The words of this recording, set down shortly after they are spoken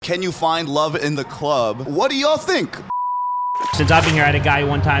can you find love in the club? What do y'all think? Since I've been here, I had a guy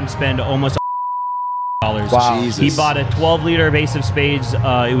one time spend almost $1,000. Wow. Jesus. He bought a 12-liter Ace of Spades.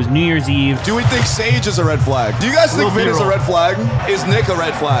 It was New Year's Eve. Do we think Sage is a red flag? Do you guys think Vin is a red flag? Is Nick a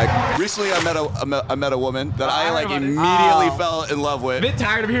red flag? Recently, I met a woman that I like immediately fell in love with. A bit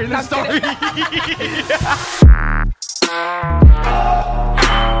tired of hearing this story.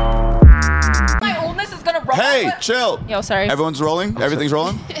 My oldness is gonna roll. Hey, chill. Yo, sorry. Everyone's rolling? Everything's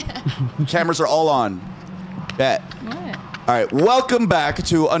rolling? Cameras are all on. Bet. What? All right, welcome back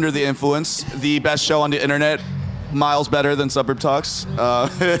to Under the Influence, the best show on the internet. Miles better than Suburb Talks.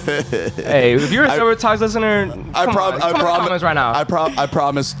 Hey, if you're a Suburb Talks listener, I promise right now. I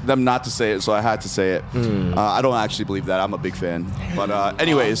promised them not to say it, so I had to say it. I don't actually believe that. I'm a big fan. But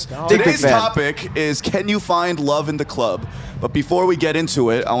anyways, today's topic is, can you find love in the club? But before we get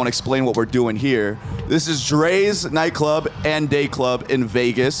into it, I want to explain what we're doing here. This is Dre's nightclub and day club in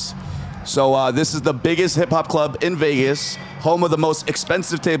Vegas. So this is the biggest hip-hop club in Vegas, home of the most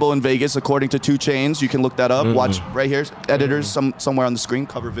expensive table in Vegas, according to 2 Chainz. You can look that up. Watch right here. Editors, somewhere on the screen.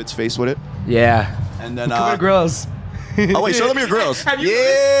 Cover Vit's face with it. Yeah. And then Cover the grills. Oh, wait, show them your grills.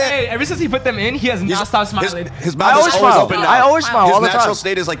 Hey, ever since he put them in, he has not stopped smiling. His mouth is always open now. I always smile all the time. His natural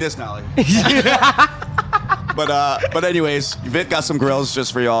state is like this now. But anyways, Vit got some grills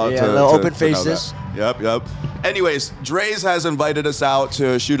just for y'all. Yeah, little open faces. Yep. Anyways, Dre's has invited us out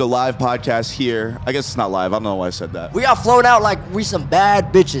to shoot a live podcast here. I guess it's not live. I don't know why I said that. We got flown out like we some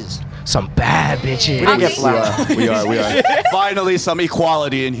bad bitches. Some bad bitches. We didn't get flown out. We are. Finally, some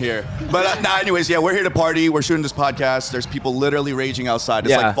equality in here. But anyways, yeah, we're here to party. We're shooting this podcast. There's people literally raging outside.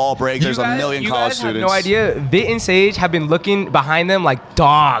 It's like fall break. There's a million college students. You guys have no idea. Vit and Sage have been looking behind them like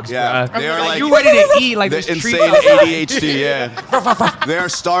dogs. Yeah, bro. they are like you ready to eat like the this insane tree. ADHD. Yeah, they are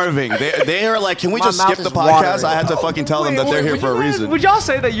starving. They are like, can we My just skip mouth the is podcast? watering. I had to fucking tell them that they're here for a reason. Would y'all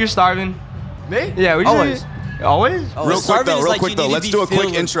say that you're starving? Me? Yeah, would you Always. Always? Real quick though. Let's do a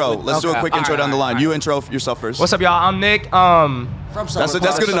quick intro. Let's do a quick intro down the line. You intro yourself first. What's up, y'all? I'm Nick. From That's Summer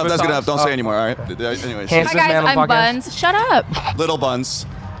good enough. Park. That's good enough. Don't say anymore. All right. Anyways, Handsome Hi man guys, on I'm the podcast. Buns. Shut up. little buns.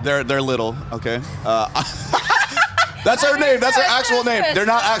 They're little. Okay. That's her name. That's her actual name. They're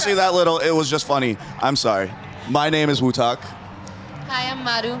not actually that little. It was just funny. I'm sorry. My name is Wutak. Hi, I'm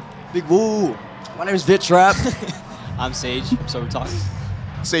Maru. Big woo. My name is Vit Trap. I'm Sage from Summer Talks.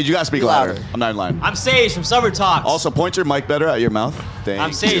 Sage, you gotta speak louder. I'm not in line. I'm Sage from Summer Talks. Also, point your mic better at your mouth. Thank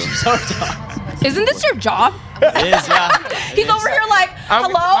I'm Sage you. from Summer Talks. Isn't this your job? It is, yeah. He's over here like,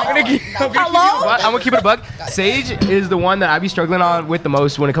 hello? I'm gonna keep it a buck. Sage is the one that I be struggling on with the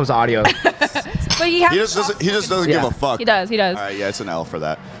most when it comes to audio. But he just doesn't give a fuck. He does. All right, yeah, it's an L for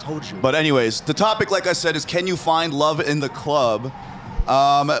that. Told you. But anyways, the topic, like I said, is can you find love in the club?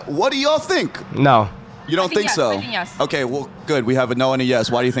 What do y'all think? No. You don't think so? I think yes. Okay, well, good. We have a no and a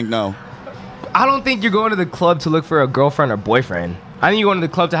yes. Why do you think no? I don't think you're going to the club to look for a girlfriend or boyfriend. I think you're going to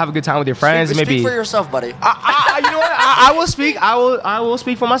the club to have a good time with your friends. Speak maybe. for yourself, buddy. You know what? I will speak. I will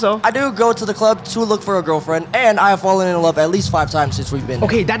speak for myself. I do go to the club to look for a girlfriend, and I have fallen in love at least 5 times since we've been.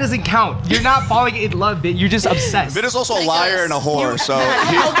 Okay, that doesn't count. You're not falling in love, Vit. You're just obsessed. Vit is also a liar and a whore, so.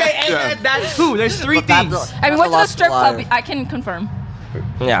 Okay, and that's two. There's 3 But that's things. I mean, went to the strip liar. club. I can confirm.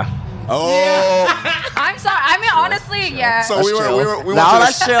 Yeah. Oh. I'm sorry. I mean, honestly, yeah. So we went Now to the-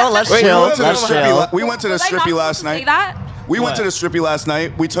 let's chill. Let's Wait, chill. we went to the Let's strippy. chill. We went to the Was I not strippy supposed last to say night. that? We went to the strippy last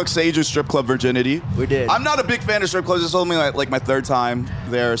night. We took Sage's strip club virginity. We did. I'm not a big fan of strip clubs. It's only like my 3rd time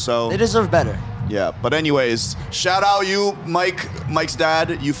there, so. They deserve better. Yeah, but anyways, shout out you, Mike's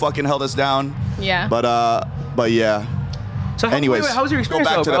dad. You fucking held us down. Yeah. But yeah. So Anyways, how was your experience?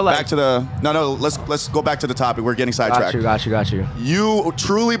 Go back to though, the, bro? back to the. No. Let's go back to the topic. We're getting sidetracked. Got you. You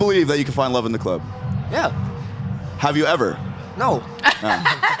truly believe that you can find love in the club? Yeah. Have you ever? No. All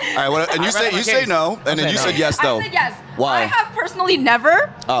right. And you say no, and then you said yes though. I said yes. Why? I have personally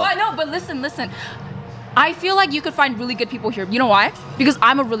never. Oh. Well, no, but listen. I feel like you could find really good people here. You know why? Because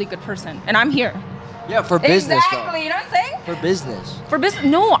I'm a really good person, and I'm here. Yeah, for business Exactly. You know what I'm saying? though. For business. For business.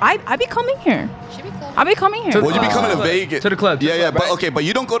 No, I be coming here. Should be close. I be coming here. Well, you be coming to Vegas. To the club. Yeah, but right? okay, but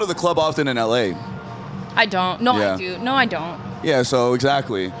you don't go to the club often in LA. I don't. No, Yeah. I do. No, I don't. Yeah, so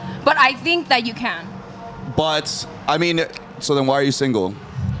exactly. But I think that you can. But I mean, so then why are you single?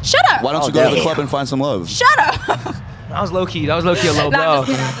 Shut up. Why don't you Oh, go to the damn. club and find some love? Shut up. That was low key. That was low key a low No, blow. I'm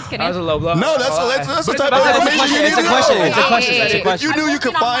just kidding. That was a low blow. No, that's the type But of it's a information question, you need it's a to question, know. it's a question, it's a If question. you knew I'm you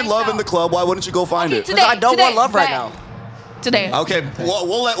could working on find love in myself. the club, why wouldn't you go find Okay, it? today- I don't want love right bet. now. Today. Okay,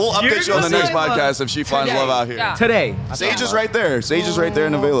 we'll update you on the next podcast if she finds love out here. Yeah. Today. Sage is right there. Sage is right there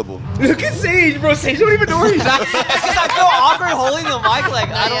and available. Look at Sage, bro. Sage don't even know where he's at. Because I feel awkward holding the mic. Like,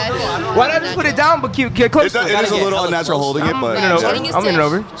 I don't know. Why not just put it down, but get close? It is a little unnatural holding it, but I'm leaning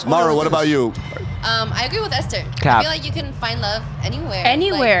over. Mara, what about you? I agree with Esther. Cap. I feel like you can find love anywhere.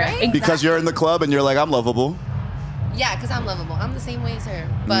 Anywhere. Like, right? Because you're in the club and you're like, I'm lovable. Yeah, because I'm lovable. I'm the same way as her.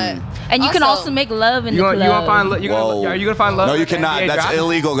 But And you can also make love in the club. You gonna find love? Are you gonna find love? No, you cannot. That's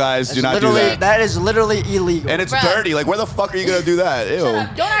illegal, guys. Do not do that. That is literally illegal. And it's Bruh. dirty. Like, where the fuck are you gonna do that? Ew.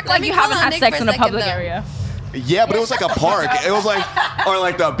 Don't act Let like me you call haven't on had Nick sex for in a a public second, though. area. Yeah, but it was like a park. It was like, or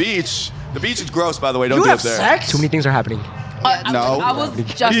like the beach. The beach is gross, by the way. Don't you do have it there. sex? Too many things are happening. No. I was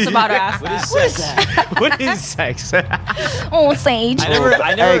just about to ask What is that. sex? What is sex? Oh, Sage. I never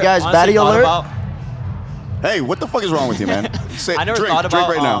Hey, guys, honestly baddie thought alert. about Hey, what the fuck is wrong with you, man? Say, I never drink, thought drink about,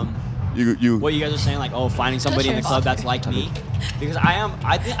 right now. You. what you guys are saying, like, oh, finding somebody in the club that's like me. Because I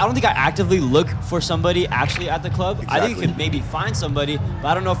don't think I actively look for somebody actually at the club. I think you Exactly. could maybe find somebody, but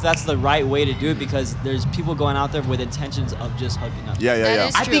I don't know if that's the right way to do it because there's people going out there with intentions of just hooking up. Yeah. That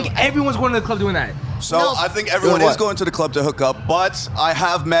is I true. think everyone's going to the club doing that. So No. I think everyone Doing is what? going to the club to hook up, but I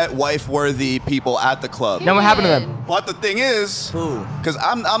have met wife-worthy people at the club. Then what happened to them? But the thing is, Who? because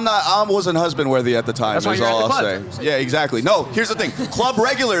I wasn't husband-worthy at the time. That's why Is you're at all the I'll club. say. Yeah, exactly. No, here's the thing: club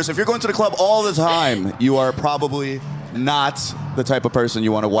regulars. If you're going to the club all the time, you are probably not the type of person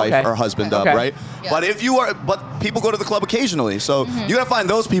you want to wife Okay. or husband up, Okay. right? Yeah. But if you are, but people go to the club occasionally, so Mm-hmm. you gotta find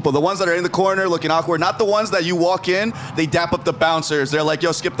those people, the ones that are in the corner looking awkward, not the ones that you walk in, they dap up the bouncers, they're like,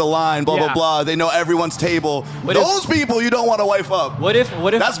 yo, skip the line, blah Yeah. blah blah. They know everyone's table. What if- Those people you don't want to wife up. What if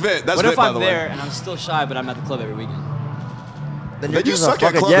That's Vit. That's what Vit, if by I'm the way. there and I'm still shy, but I'm at the club every weekend? Then Then you just a suck at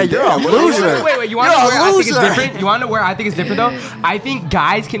fucking- club Yeah, and you're a dance. What are you loser. doing? Wait, you want to know You're a where I think it's loser. different? You want to know where I think it's different though? I think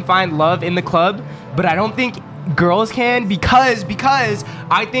guys can find love in the club, but I don't think girls can because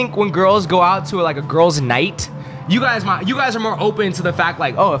I think when girls go out to like a girls' night, you guys are more open to the fact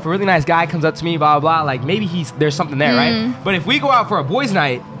like, oh, if a really nice guy comes up to me, blah blah, like maybe there's something there, right? But if we go out for a boys'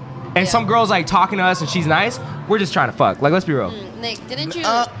 night and some girl's like talking to us and she's nice, we're just trying to fuck. Like, let's be real. Nick, didn't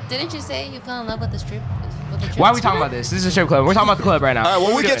you say you fell in love with the strip? Why are we talking about this? This is a strip club. We're talking about the club right now. All right,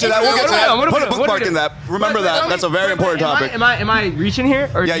 well, we get to that. We'll get to that. Put a bookmark in that. Remember that. That's a very important topic. Am I reaching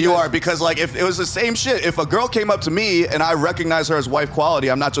here? Or Yeah, you are, because like if it was the same shit, if a girl came up to me and I recognize her as wife quality,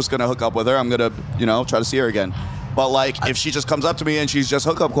 I'm not just gonna hook up with her. I'm gonna, try to see her again. But like if she just comes up to me and she's just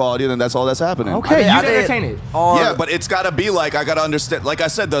hookup quality, then that's all that's happening. Okay, I you did- entertain it. Yeah, but it's gotta be like I gotta understand. Like I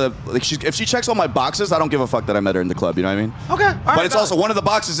said, if she checks all my boxes, I don't give a fuck that I met her in the club. You know what I mean? Okay, all But right, it's also one of the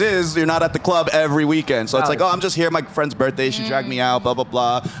boxes is you're not at the club every weekend, so it's like, Valid. oh, I'm just here. My friend's birthday. She dragged me out. Blah blah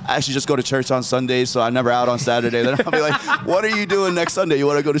blah. I actually just go to church on Sundays, so I'm never out on Saturday. Then I'll be like, what are you doing next Sunday? You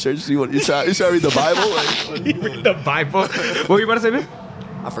want to go to church? You try to read the Bible? Like, Read the Bible. What were you about to say, man?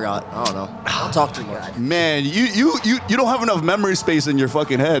 I forgot. I don't know. Don't talk too much. man, you don't have enough memory space in your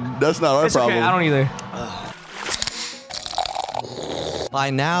fucking head. That's not our It's problem. okay. I don't either. By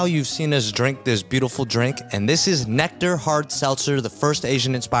now, you've seen us drink this beautiful drink, and this is Nectar Hard Seltzer, the first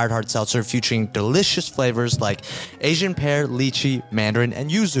Asian-inspired hard seltzer featuring delicious flavors like Asian pear, lychee, mandarin, and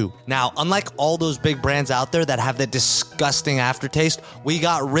yuzu. Now, unlike all those big brands out there that have that disgusting aftertaste, we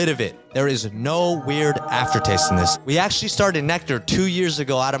got rid of it. There is no weird aftertaste in this. We actually started Nectar 2 years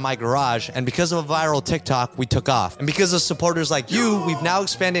ago out of my garage, and because of a viral TikTok, we took off. And because of supporters like you, we've now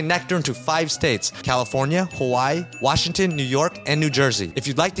expanded Nectar into 5 states: California, Hawaii, Washington, New York, and New Jersey. If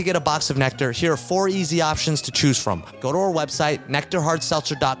you'd like to get a box of Nectar, here are 4 easy options to choose from. Go to our website,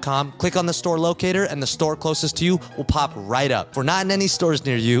 nectarhardseltzer.com, click on the store locator, and the store closest to you will pop right up. If we're not in any stores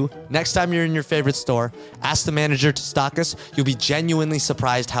near you, next time you're in your favorite store, ask the manager to stock us. You'll be genuinely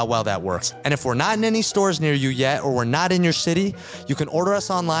surprised how well that works. And if we're not in any stores near you yet, or we're not in your city, you can order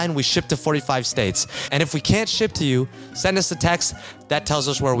us online. We ship to 45 states. And if we can't ship to you, send us a text. That tells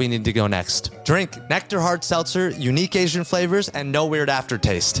us where we need to go next. Drink Nectar Hard Seltzer, unique Asian flavors, and no weird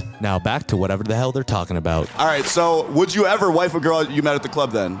aftertaste. Now back to whatever the hell they're talking about. All right, so would you ever wife a girl you met at the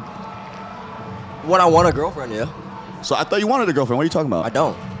club then? When I want a girlfriend, yeah. So I thought you wanted a girlfriend. What are you talking about? I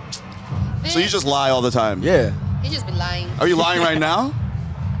don't. So you just lie all the time? Yeah. He just been lying. Are you lying right now?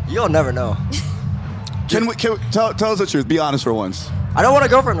 You'll never know. Can we tell us the truth? Be honest for once. I don't want a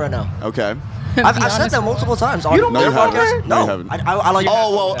girlfriend right now. Okay. I've said that multiple times. On No, you their podcast. haven't. No, you No, haven't. I like.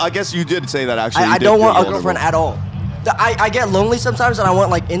 Oh well, I guess you did say that actually. I You did don't want get a girlfriend at all. I get lonely sometimes and I want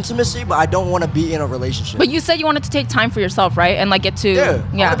like intimacy, but I don't want to be in a relationship. But you said you wanted to take time for yourself, right? And like get to Yeah,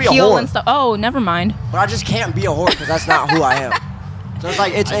 I wanna be a heal whore. and stuff. Oh, never mind. But I just can't be a whore because that's not who I am. So it's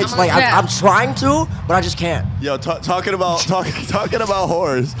like it's like Yeah. I'm trying to, but I just can't. Yo, talking about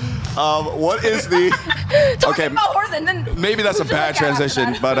whores. What is the? Talking Okay, about horse and then maybe that's a who'd you bad look at after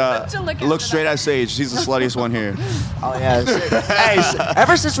transition, that? but Who'd you look look after straight that? at Sage. She's the sluttiest one here. Oh yeah. Hey,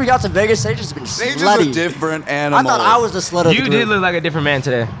 ever since we got to Vegas, Sage has been Sage is slutty. a different animal. I thought I was the slut of You the did group. look like a different man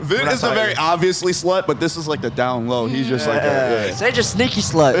today. Vin is the very obviously slut, but this is like the down low. He's just like, yeah. Sage a sneaky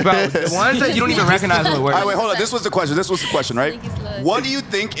slut. Bro, the ones that you don't even recognize the word. All right, wait, hold on. This was the question. Right? Sneaky slut. What do you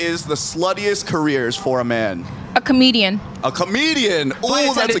think is the sluttiest careers for a man? A comedian. A comedian.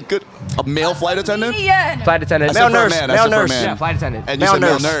 Oh, that's a good. A male flight attendant. Comedian. Flight attendant. I said Male for a nurse, man. male I said for a nurse. man. Yeah, flight attendant. And you Male said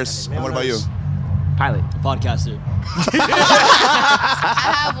male nurse. nurse. And what about you? Pilot. Podcaster.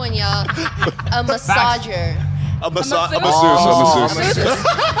 I have one, y'all. A massager. A masseuse. Oh. A masseuse. A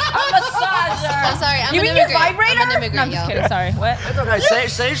massager. I'm sorry. I'm You an mean your immigrant. vibrator? I'm an immigrant, No, I'm just y'all. kidding. Sorry. What? It's okay.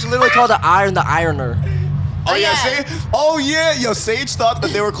 Sage literally called the iron the ironer. Oh yeah, yeah. see? Oh yeah, yo, Sage thought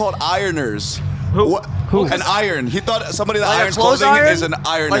that they were called ironers. Who? What? Who? An iron. He thought somebody that Like a irons clothes clothing iron? is an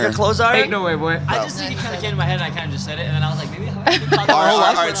ironer. Like a clothes iron? Ain't no way, boy. I just it kind of came to my head and I kind of just said it and then I was like maybe.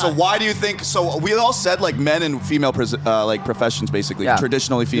 All right. So why do you think? So we all said like men and female like professions, basically Yeah.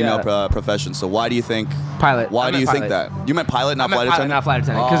 traditionally female Yeah. professions. So why do you think Pilot. Why I do you meant think pilot. that? You meant pilot, not I meant flight pilot, attendant. not flight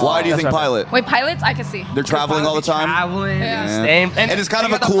attendant. 'cause Why do you that's think what I pilot? Wait, pilots? I can see. They're traveling all the time. Traveling, Yeah. staying, And it's kind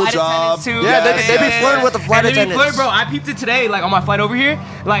they of a got the cool flight job. attendants, too. Yeah, they be flirting with the flight and they be attendants. flirting, bro. I peeped it today, like on my flight over here.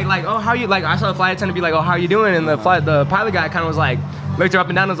 Like, oh, how you? Like, I saw the flight attendant be like, oh, how you doing? And the pilot guy kind of was like, looked her up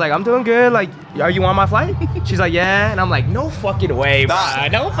and down and was like, I'm doing good. Like, are you on my flight? She's like, yeah. And I'm like, no fucking way, bro. Nah.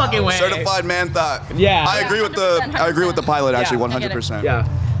 No fucking way. Certified man thought. Yeah. I agree with the 100%, I agree with the pilot actually Yeah. 100%. Yeah.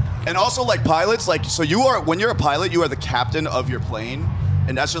 And also like pilots, like so you are when you're a pilot, you are the captain of your plane.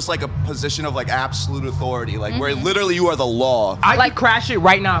 And that's just like a position of like absolute authority, like where literally you are the law. I Like- could crash it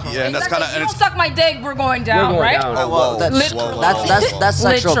right now. Yeah, and that's Exactly. kind of You and don't it's suck my dick, we're going down, We're going right? down. oh, whoa, That's whoa, that's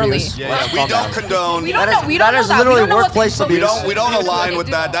sexual Literally. abuse. yeah, we don't condone. We don't That know. is- We don't that know is that. literally we don't know what workplace they- abuse. We don't What align they with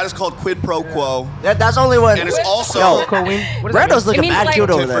do. that. That is called quid pro quo. That's only when. And it's also Yo, Queen. What does that Brando's mean? looking means mad like- cute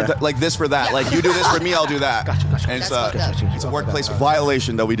over tit for there. like this for that. Like you do this for me, I'll do that. And it's That's fucked up. it's a workplace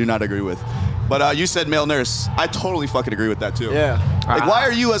violation that we do not agree with. But you said male nurse. I totally fucking agree with that too. Yeah. Like, why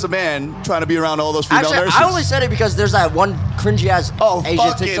are you as a man trying to be around all those female Actually, nurses? I only said it because there's that one cringy ass Asian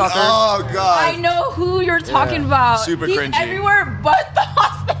fucking, TikToker. oh god. I know who you're talking about. Super He's cringy. everywhere but the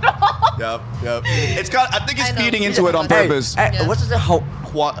hospital. Yep. It's got. I think it's I know. feeding into it on Hey, purpose. hey, Yeah. what's his name?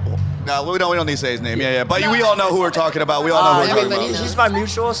 No, we don't need to say his name. Yeah. But we all know who we're talking about. We all know who we're talking everybody about. knows. He's my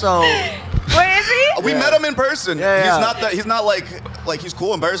mutual, so Where is he? We met him in person. Yeah. He's not that. He's not like he's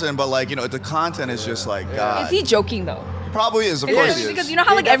cool in person, but like the content is just like God. Is he joking though? Probably is. Of course he is. Because you know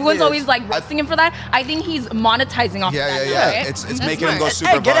how He like everyone's definitely always like roasting him for that. I think he's monetizing off of that. Yeah. Right? It's That's making him go smart.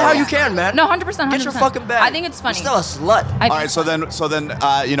 super hey, get it how viral. you can, man. No, 100%. Get your fucking bag. I think it's funny. You're still a slut. I All think right, so then,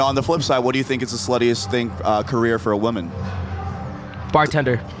 on the flip side, what do you think is the sluttiest thing career for a woman?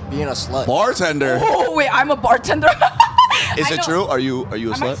 Bartender. Being a slut. Bartender. Oh wait, I'm a bartender. Is I it know. true? Are you a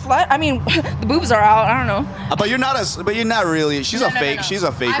Am I a slut? slut? I mean, the boobs are out. I don't know. But you're not really. She's No, a no, fake. no. She's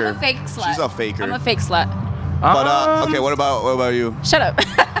a faker. I'm a fake slut. She's a faker. I'm a fake slut. But okay, what about you? Shut up.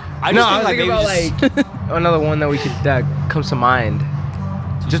 I No, just I was think thinking about maybe like another one that we could that comes to mind.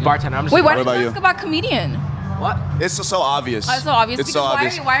 Just bartender. I'm just Wait, why What did about you you? ask about comedian? what? It's so obvious. Oh, it's so obvious. It's because so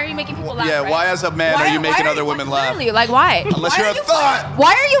obvious. Why are you making people laugh? Yeah, right? why as a man are you making other women laugh? Literally, like why? Unless Why you're are a you thought. funny?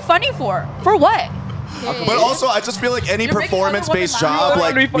 Why are you funny for? For what? But also, I just feel like any You're making other women performance-based laugh. job, You're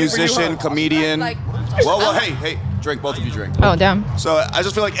like funny for you, musician, huh? comedian. Like- Well, hey, drink. Both of you drink. Oh damn. So I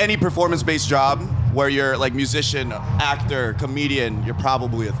just feel like any performance-based job where you're like musician, actor, comedian, you're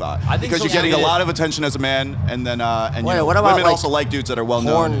probably a thought. I think because so, you're getting yeah. a lot of attention as a man, and then Wait, what about, women like, also like dudes that are well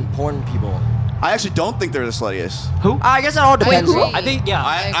known. Porn people. I actually don't think they're the sluttiest. I guess it all depends. who? I think yeah.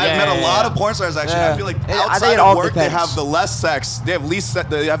 I've met a lot of porn stars actually. Yeah. I feel like I think outside it all of work, they depends. have the less sex. They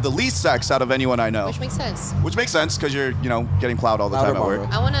have the least sex out of anyone I know. Which makes sense. Which makes sense because you're getting plowed all the Louder, time at work.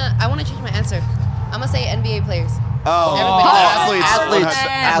 Barbara. I wanna change my answer. I'm gonna say NBA players. Oh, Everybody- athletes.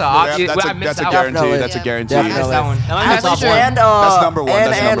 Athletes. obvious. That's I a missed that one. guarantee. Definitely. That's a Yeah. guarantee. Definitely. That's that one. And I'm Athletes top one. and That's number one.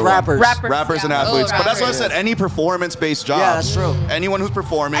 And, That's number one. rappers. Rappers and Yeah. athletes. Oh, But that's what I rappers. said. Any performance-based job. Yeah, that's true. Anyone who's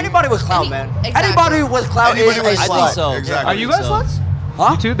performing. Anybody with clout, Any- man. exactly. Anybody with clout is Anybody a with I slut. think so. Exactly. Are you guys So- sluts? Huh?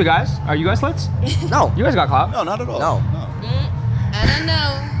 You two, the guys? Are you guys sluts? No. You guys got clout. No, not at all. No. I don't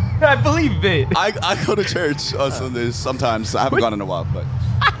know. I believe it. I go to church on Sundays sometimes. I haven't gone in a while, but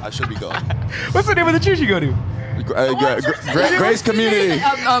I should be going. What's the name of the church you go to? Grace Community.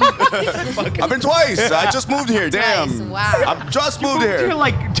 I've been twice. I just moved here. Damn. Twice, wow. I just moved You're here.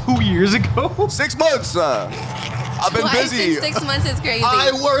 like 2 years ago. 6 months. I've been Twice busy. in 6 months is crazy.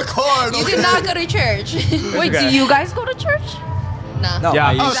 I work hard. You okay? do not go to church. Wait, do you guys go to church? Nah. No.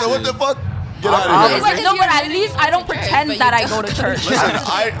 Yeah, Oh, so what the fuck? Get out of here. No, but at least I don't pretend that I go to church.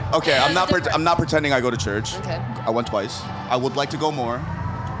 Listen, I'm not pretending I go to church. Okay. I went twice. I would like to go more.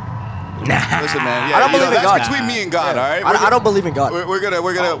 Listen, man. Yeah, I don't believe in that's God. between me and God. All right. I don't believe in God. We're gonna.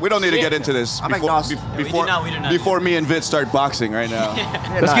 We don't need to get into this I'm agnostic. We do not. before me and Vit start boxing right now.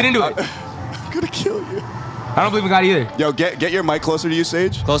 Let's get into it. I'm gonna kill you. I don't believe in God either. Yo, get your mic closer to you,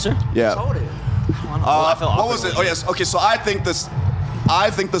 Sage. Closer? Yeah. I feel What was it? Oh yes. Okay, so I think the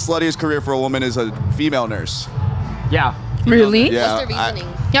sluttiest career for a woman is a female nurse. Yeah. Really? Yeah. What's the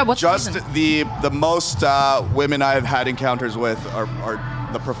reasoning? Yeah, what's Just the reason? the most women I've had encounters with are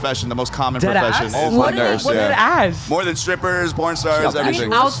the profession, the most common Dead profession ass? is What a nurse. What did Yeah. ask? More than strippers, porn stars, I everything.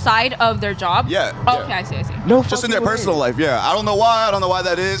 mean, outside of their job? Yeah, Oh, yeah. okay, I see. No. Just in their personal life, yeah. I don't know why. I don't know why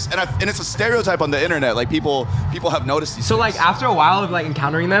that is, and it's a stereotype on the internet. Like people have noticed these. So things. like after a while of like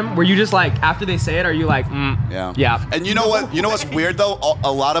encountering them, were you just like after they say it, are you like, Yeah. yeah? And you know what? You know what's weird though?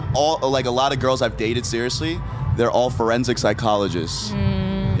 A lot of girls I've dated seriously, they're all forensic psychologists.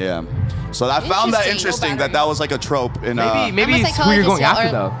 Yeah. So I found that Interesting. interesting that was like a trope in. Maybe I'm a it's who you're going psychologist, after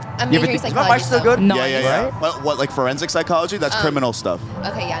or though. I'm You ever majoring think- Is my mic psychology. still so- good? No. Yeah. What like forensic psychology? That's criminal stuff.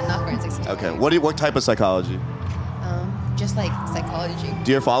 Okay, yeah, not forensic psychology. Okay. What type of psychology? Just like psychology.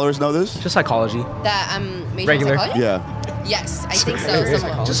 Do your followers know this? Just psychology. That I'm majoring Regular. in psychology? Yeah. Yes, I think so.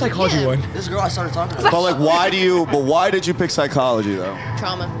 Somewhat. Just psychology Yeah. one. This girl I started talking to. But like, why did you pick psychology though?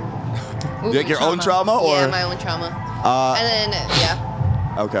 Trauma. Like your own trauma or? Yeah, my own trauma. And then, yeah.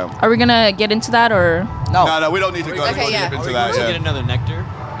 Okay. Are we gonna get into that or? No, we don't need to go Okay, yeah. deep Are into we that. going to get Yeah, another nectar?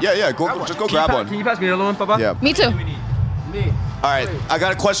 yeah. Just go grab Can one. you pass me the other one, Papa? Yeah. Me too. All right. I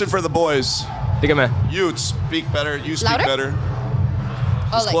got a question for the boys. Dígame. You speak better. You speak Louder? better.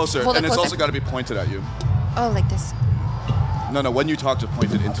 Oh, It's like, closer, hold it and it's closer. also got to be pointed at you. Oh, like this. No. When you talk, just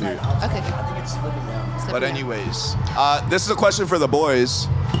point it into you. Okay. But anyways, this is a question for the boys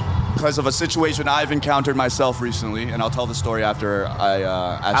because of a situation I've encountered myself recently, and I'll tell the story after I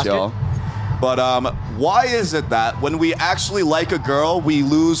ask Ask it? y'all. But why is it that when we actually like a girl, we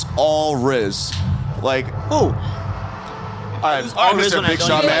lose all riz? Like who? All right, riz Mr. when I Big don't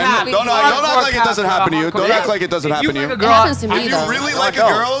Shot get Man. it. Don't act like it doesn't happen to you. Don't act like it doesn't happen to you. Like a It girl, happens to me, If you though. really No, like I a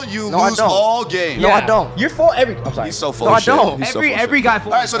don't. girl, you No, I lose don't. all game. No, I don't. You're full every. I'm sorry. He's so full No, of I shit. don't. He's so Every full of every shit. guy.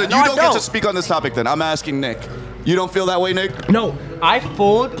 Full All right, so then No, you I don't get to don't. speak on this topic. Then I'm asking Nick. You don't feel that way, Nick? No, I've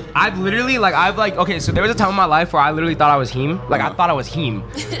literally okay, so there was a time in my life where I literally thought I was him. Like I thought I was him.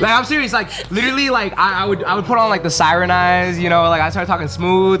 Like I'm serious, like literally like I would put on like the siren eyes, you know, like I started talking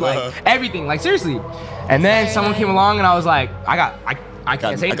smooth, like everything, like seriously. And then someone came along and I was like, I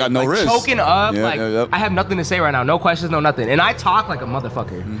can't say I got anything. no Like, riz. choking up, Yeah, like yeah. I have nothing to say right now, no questions, no nothing. And I talk like a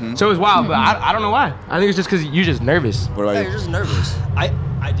motherfucker. So it was wild, but I don't know why. I think it's just because you're just nervous. What about Yeah, you? you're just nervous.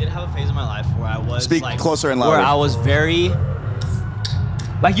 I did have a phase in my life where I was Speak like, closer and where louder. I was very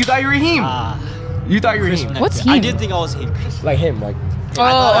Like you thought you were him. You thought you were him. What's I him? did think I was him. Like him, like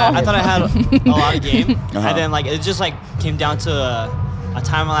I thought I had a lot of game, Uh-huh. and then like it just like came down to a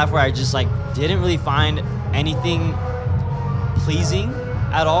time in my life where I just like didn't really find anything pleasing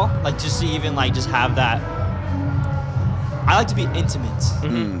at all. Like just to even like just have that. I like to be intimate.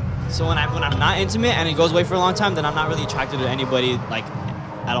 So when I'm not intimate and it goes away for a long time, then I'm not really attracted to anybody like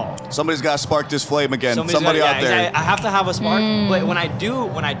at all. Somebody's got to spark this flame again. Somebody's Somebody gotta- out yeah, there. exactly. I have to have a spark, but when I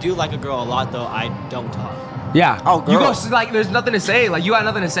do like a girl a lot though, I don't talk. yeah. Oh, You go girl. like there's nothing to say. Like you got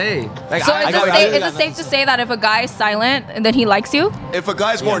nothing to say. Like So I is go- it safe to say that if a guy is silent, then he likes you? If a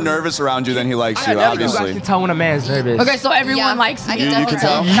guy's more nervous around you, then he likes you, You guys obviously. can tell when a man's nervous. Okay, so everyone Yeah, likes I me. can You can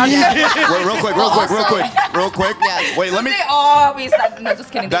tell. definitely Wait, real quick. Yeah. Wait, let me. They always no,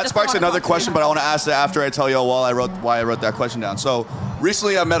 just kidding. They That just sparks don't wanna another talk to question, me. but I want to ask that after I tell y'all why I wrote that question down. So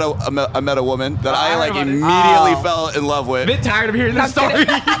recently, I met a woman that I I like heard about it. immediately Oh. fell in love with. Bit tired of hearing this story.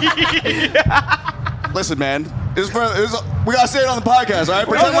 Listen, man, we gotta say it on the podcast, all right?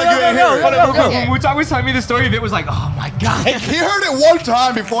 Pretend like you ain't hear it. Okay. When Tom was telling me the story, Bit was like, "Oh my god." He heard it one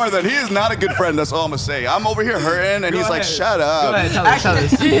time before that. He is not a good friend. That's all I'm gonna say. I'm over here hurting, and Go he's like, ahead. "Shut Go up." ahead, tell us, tell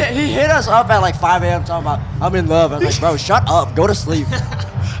us. He hit us up at like 5 a.m. talking about I'm in love. I was like, bro, shut up, go to sleep.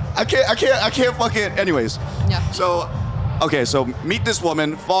 I can't fucking. Anyways. Yeah. So, okay, so meet this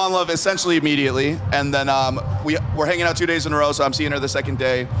woman, fall in love essentially immediately, and then we're hanging out 2 days in a row. So I'm seeing her the second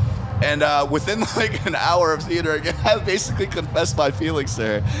day, and within like an hour of seeing her again, I basically confessed my feelings to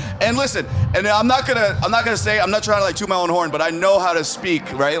her. And listen, and I'm not gonna say I'm not trying to like toot my own horn, but I know how to speak,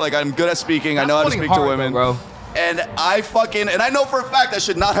 right? Like I'm good at speaking. I know how to speak to women, bro. And I know for a fact I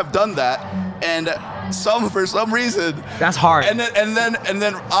should not have done that. And for some reason. That's hard. And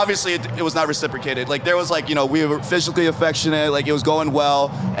then obviously it was not reciprocated. Like there was like, you know, we were physically affectionate, like it was going well,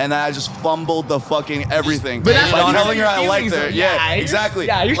 and then I just fumbled the fucking everything. But that's like not telling her your I liked feelings, her. though. Yeah, Yeah, exactly.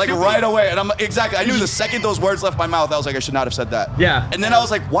 yeah, you're like stupid. right away. And I'm exactly. I knew the second those words left my mouth, I was like, I should not have said that. Yeah. And then I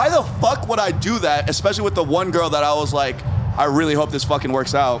was like, why the fuck would I do that? Especially with the one girl that I was like, I really hope this fucking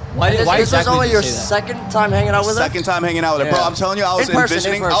works out. Why This is exactly only did your you say that? second time hanging out with her? Second time hanging out with her. Bro, Yeah. I'm telling you, I was In person,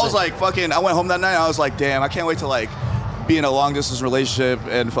 envisioning. in I was person. like, fucking, I went home that night, I was like, damn, I can't wait to like be in a long distance relationship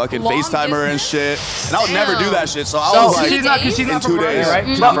and fucking Long FaceTime her and shit. And I would never do that shit. So I So was like, she's not, 'cause she's in not 2 from around days, here, right?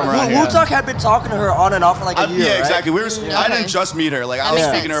 she's But not from around here. Wu-Tuck had been talking to her on and off for like a year, Yeah, right? exactly. I Okay. didn't just meet her. Like I That was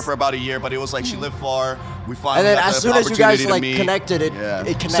makes speaking to her sense. for about a year, but it was like she lived far. We finally And then got as the soon as you guys opportunity to like meet. connected, it Yeah.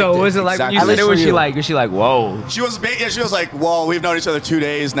 connected. So was it like when you Exactly. said it? At Was least she for like? Was she like, whoa? She was like, "Whoa, we've known each other 2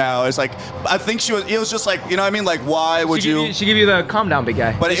 days now." It's like, I think it was just like, you know what I mean? Like, why would you? She give you the calm down, big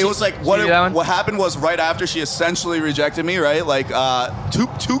guy. But it was like she do that one? what happened was right after she essentially rejected me, right? Like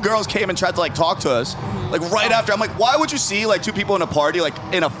two girls came and tried to like talk to us. Like right after, I'm like, why would you see like two people in a party like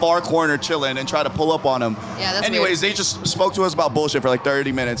in a far corner chilling and try to pull up on them? Yeah, that's Anyways, weird. they just spoke to us about bullshit for like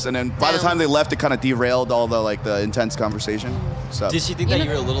 30 minutes, and then by the Damn. time they left, it kind of derailed all the intense conversation. So Did she think You that know-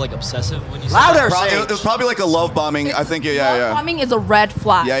 you were a little like obsessive when you said Louder, that? it was probably like a love bombing. I think Love bombing is a red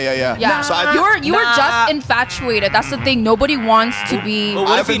flag. Yeah. Yeah, So I, you were Nah. just infatuated. That's the thing. Nobody wants to be. But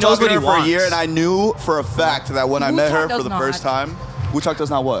what I've if he been knows talking what to he her for a year, wants? and I knew for a fact that when I met Wu-Tuck her for does the not. first time, Wu-Tuck does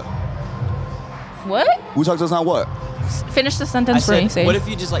not what? What? Wu-Tuck does not what? Finish the I sentence for me. said, what if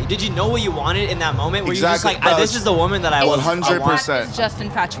you just like, did you know what you wanted in that moment? Were you just Exactly, like, bro, this is the woman that I want? 100%. It's just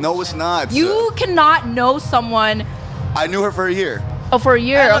infatuation. No, it's not. You cannot know someone I knew her for a year. for a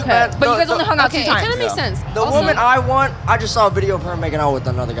year. Hey, look, Okay, man, but you the- guys only hung out Okay, two it kind times. of makes Yeah. sense. The Also, woman I want, I just saw a video of her making out with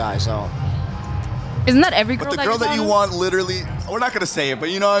another guy, so. Isn't that every girl? But the girl that you saw? want, literally, we're not gonna say it, but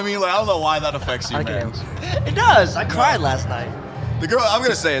you know what I mean. Like I don't know why that affects you, man. It does. I cried last night. The girl, I'm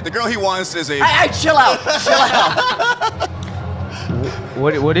gonna say it. The girl he wants is a. Hey, chill out. Chill out.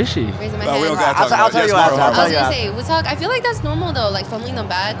 What is she? raising my No, hand. we don't gotta I'll talk I'll about tell it. you Yes, after. Mara, I'll I tell was you gonna after. say, we talk. I feel like that's normal though. Like fumbling them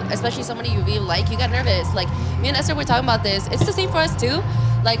back, especially somebody you really like. You get nervous. Like me and Esther were talking about this. It's the same for us too.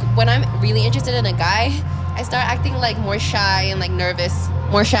 Like when I'm really interested in a guy, I start acting like more shy and like nervous,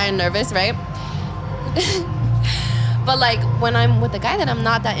 right? But like when I'm with a guy that I'm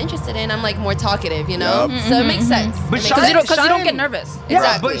not that interested in, I'm like more talkative, you know. Yep. So it makes sense. But It makes shy- sense. Because you don't Shy- get nervous. Yeah,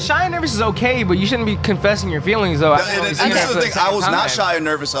 Exactly. but shy and nervous is okay, but you shouldn't be confessing your feelings though. And this is the thing. I was not shy and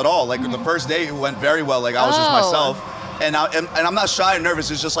nervous at all. Like the first day, it went very well. Like I was just Oh. myself. And I'm not shy and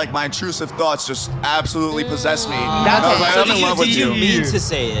nervous. It's just like my intrusive thoughts just absolutely possess me. And I was like, okay. I'm in love with did you you. mean to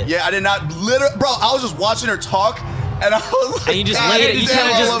say it? Yeah, I did not. Literally, bro, I was just watching her talk, and I was like, And you just God laid it- you damn,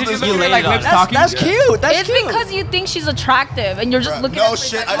 kinda I just- love did you this look at girl. her like lips talking? That's cute. That's It's cute. because you think she's attractive and you're just looking No at her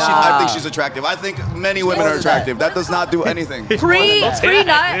shit. like, I think she's attractive. I think many women are attractive. That does not do anything. pre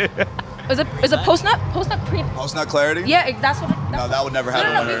nut. Is it post nut? Post nut pre. Post not clarity. Yeah, that's what. No, that would never No,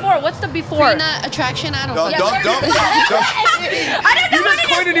 happen. no, on her. before. What's the before? Pre-nut attraction. I don't. Don't, fucking- don't. I don't know. You what just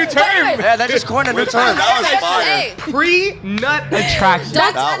it coined is. a new But term. anyways, Yeah, that just coined a new term. That was fire. Hey, Pre-nut attraction.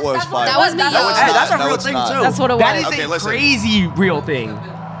 That was fire. That was me, No, y'all. it's Hey, not. that's a No, real it's thing, not. too. That's what it was. That is Okay, a listen. crazy real thing.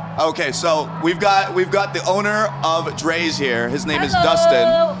 Okay, so we've got the owner of Dre's here. His name is Hello. Dustin.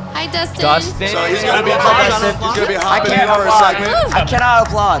 Hi, Dustin. Dustin. So he's gonna be Dustin. hopping in can't for a applaud. segment. I cannot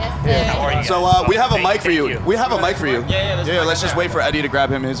applaud. So we have a mic for you. We have a mic for you. Yeah, Let's just wait for Eddie to grab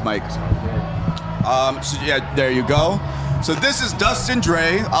him his mic. So yeah, there you go. So this is Dustin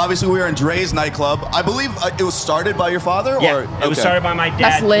Dre. Obviously, we are in Dre's nightclub. I believe it was started by your father. Yeah, or it was started by my dad.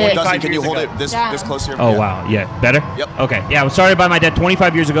 That's lit. 25 Dustin, can you years hold ago. it this Yeah. close here? Oh Yeah. wow, yeah, better. Yep. Okay, yeah, it was started by my dad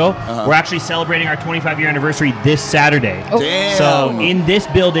 25 years ago. Uh-huh. We're actually celebrating our 25-year anniversary this Saturday. Damn. So in this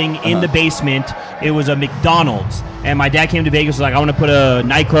building, in the basement, it was a McDonald's, and my dad came to Vegas. Was like, I want to put a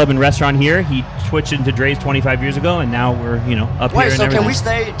nightclub and restaurant here. He switched into Dre's 25 years ago, and now we're up here. Wait, and so can everything. we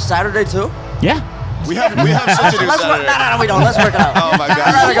stay Saturday too? Yeah, we have such a new Let's work. Saturday. No, we don't. Let's work it out. Oh my That's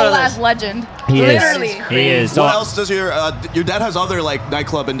god. a go to whole this. ass legend. he Literally. is. He is. So, What else does your dad has other like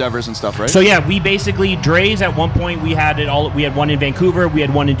nightclub endeavors and stuff, right? So yeah, we basically Dre's at one point we had it all. We had one in Vancouver, we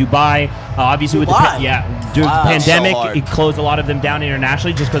had one in Dubai. Obviously with Dubai? due to the Wow. pandemic, So hard. it closed a lot of them down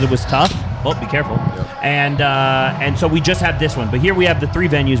internationally just because it was tough. Oh, be careful. And so we just have this one. But here we have the 3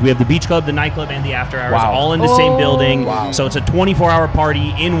 venues. We have the beach club, the nightclub, and the after hours, all in the same building. Wow. So it's a 24-hour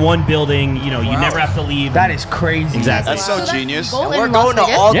party in one building. You know, you never have to leave. That is crazy. Exactly. That's so genius. We're going to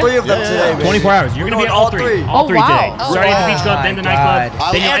all 3 of them today, baby. 24 hours. You're going to be at all 3. All 3 today. Oh, Starting at the beach club, then the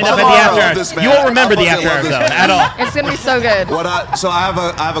nightclub, then you end up at the after hours. You won't remember the after hours, though, at all. It's gonna be so good. So I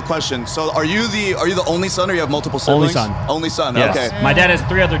have a question. So are you the only son, or you have multiple siblings? Only son. Only son. Yes. Okay. My dad has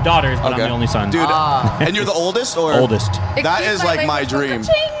 3 other daughters, but I'm the only son. Dude, and you're the oldest, or Oldest. That is like my dream.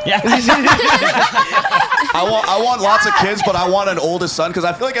 Yeah. I want lots of kids, but I want an oldest son because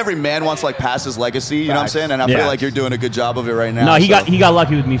I feel like every man wants to like pass his legacy. You know what I'm saying? And I feel like you're doing a good job of it right now. No, he got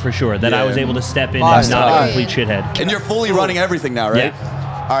lucky with me for sure. That I was able to step in and not a complete shithead. And you're fully running everything now, right?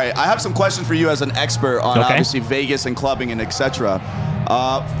 Yeah. All right. I have some questions for you as an expert on obviously Vegas and clubbing and etc.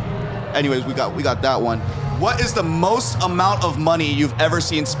 Anyways, we got that one. What is the most amount of money you've ever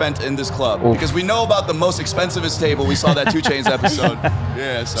seen spent in this club? Because we know about the most expensivest table. We saw that 2 Chainz episode.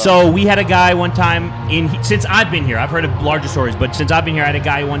 Yeah. So we had a guy one time since I've been here. I've heard of larger stories, but since I've been here, I had a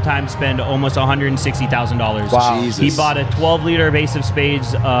guy one time spend almost $160,000. Wow. Jesus. He bought a 12-liter of Ace of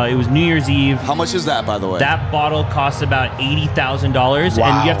Spades. It was New Year's Eve. How much is that, by the way? That bottle costs about $80,000,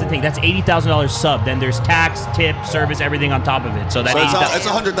 and you have to think that's $80,000 sub. Then there's tax, tip, service, everything on top of it. So that it's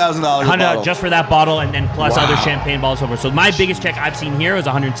 $100,000 bottle just for that bottle, and then plus other champagne bottles over. So my biggest check I've seen here was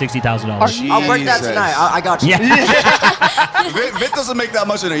 $160,000. I'll break that tonight. I got you. Yeah. Vit doesn't make that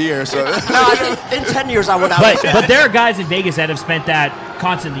much in a year, so. No, in 10 years I would have. But there are guys in Vegas that have spent that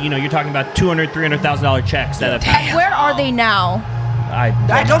constantly. You know, you're talking about $200,000, $300,000 checks that have. And where are they now?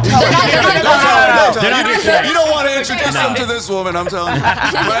 Don't tell You don't want to introduce them to this woman, I'm telling you.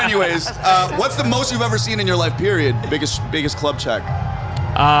 But anyways, what's the most you've ever seen in your life, period? Biggest club check?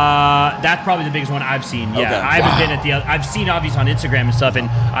 That's probably the biggest one I've seen. Yeah, I haven't been at the other. I've seen obviously on Instagram and stuff, and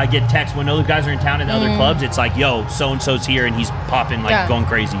I get texts when those guys are in town at the other clubs. It's like, yo, so and so's here, and he's popping like going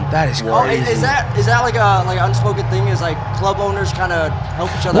crazy. That is crazy. Is that like an unspoken thing? Is like club owners kind of help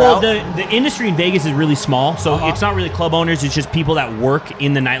each other out? Well, the industry in Vegas is really small, so it's not really club owners. It's just people that work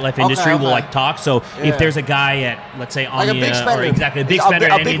in the nightlife industry will like talk. So if there's a guy at, let's say, Anya, or a big spender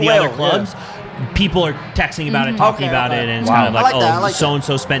at any of the other clubs. People are texting about it, talking about it, and it's kind of like,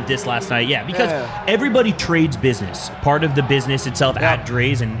 so-and-so spent this last night. Yeah, because everybody trades business. Part of the business itself at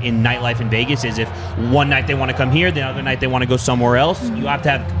Dre's and in nightlife in Vegas is if one night they want to come here, the other night they want to go somewhere else, you have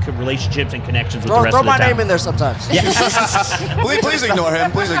to have relationships and connections with the rest of the town. Throw my name in there sometimes. Please ignore him.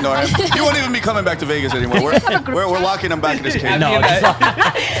 Please ignore him. He won't even be coming back to Vegas anymore. We're locking him back in his cage. No,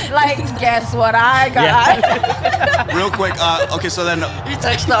 like, guess what I got? Real quick. Okay, so then he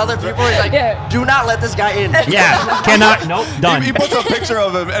texts the other people. He's like, do not let this guy in. Yeah, cannot. Nope, done. He puts a picture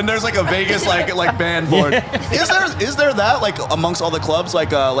of him, and there's like a Vegas like band board. Is there that like amongst all the clubs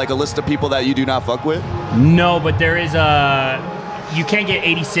like a list of people that you do not fuck with? No, but there is you can't get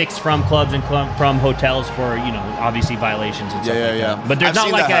 86 from clubs and from hotels for obviously violations and stuff like that. But there's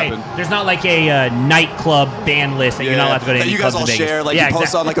not like a nightclub ban list that you're not allowed to go to any you clubs guys all in Vegas. share, like you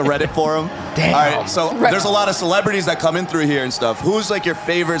post on like a Reddit forum. Damn. All right, so there's a lot of celebrities that come in through here and stuff. Who's like your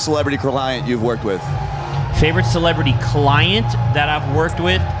favorite celebrity client you've worked with? Favorite celebrity client that I've worked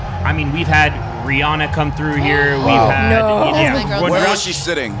with? I mean, we've had Rihanna come through here. We've had Where was she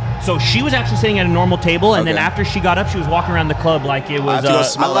sitting? So she was actually sitting at a normal table, and then after she got up, she was walking around the club like it was. I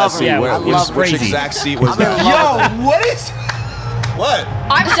smell that seat. Yeah, it was crazy. Which exact seat was that? Yo, what is? What?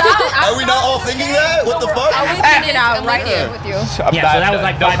 I'm down. Are we not all thinking that? What the fuck? I was hanging out right here with you. Yeah, so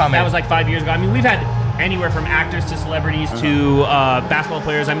that was like 5 years ago. I mean, we've had anywhere from actors to celebrities to basketball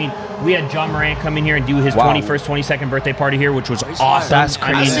players. I mean, we had John Morant come in here and do his 21st, 22nd birthday party here, which was awesome. That's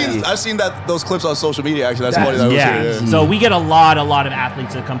crazy. I've seen those clips on social media. Actually, that's funny. So we get a lot of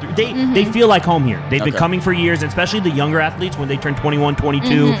athletes that come through. They feel like home here. They've been coming for years, and especially the younger athletes when they turn 21,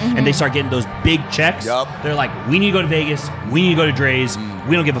 22, and they start getting those big checks. They're like, we need to go to Vegas. We need to go to Dre's.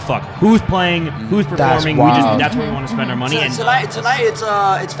 We don't give a fuck who's playing, who's performing. That's where we want to spend our money. And tonight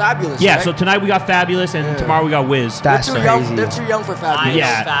it's Fabulous. Yeah. Right? So tonight we got Fabulous, and tomorrow we got Wiz. That's crazy. They're too young for Fabulous.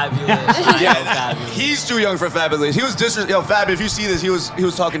 Fabulous. He's too young for Fabulous. He was Fab. If you see this, he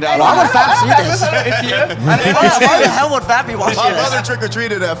was talking down. Why would Fab see this? Why the hell would Fab be watching My this? brother trick or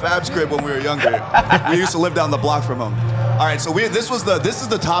treated at Fab's crib when we were younger. We used to live down the block from him. All right, so this is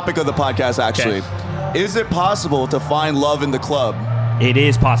the topic of the podcast actually. Is it possible to find love in the club? It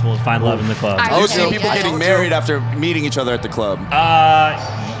is possible to find love in the club. I would see people getting married after meeting each other at the club.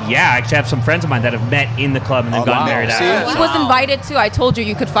 Yeah, I actually have some friends of mine that have met in the club and then gotten married after. He was invited too. I told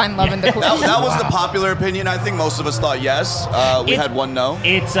you could find love in the club. That was the popular opinion. I think most of us thought yes. We had one no.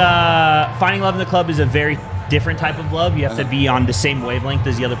 It's finding love in the club is a very different type of love. You have to be on the same wavelength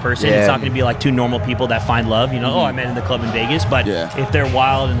as the other person. It's not going to be like two normal people that find love. You know, I met in the club in Vegas, but if they're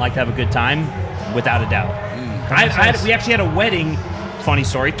wild and like to have a good time, without a doubt. We actually had a wedding. Funny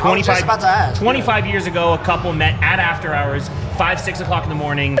story. 25 years ago, a couple met at after hours, 5, 6 o'clock in the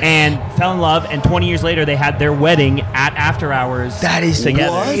morning, and fell in love. And 20 years later, they had their wedding at after hours. That is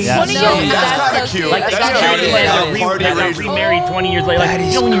together. what? Yeah. 20 years ago. That's kind of cute. Like they That's got cute. married, they got remarried 20 years later. Like,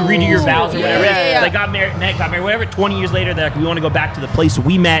 you know when you redo your vows or whatever. Yeah. They got married, whatever. 20 years later, they're like, we want to go back to the place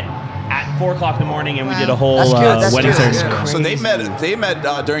we met at 4 o'clock in the morning, and we did a whole wedding ceremony. So they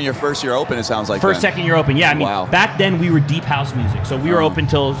met during your first year open, it sounds like. Second year open. Yeah, I mean, back then we were deep house music. So we were open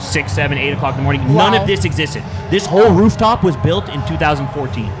till 6, 7, 8 o'clock in the morning. None of this existed. This whole rooftop was built in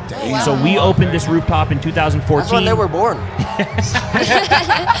 2014. Wow. So we opened this rooftop in 2014. That's when they were born.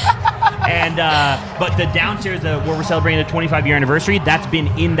 And but the downstairs, where we're celebrating the 25-year anniversary, that's been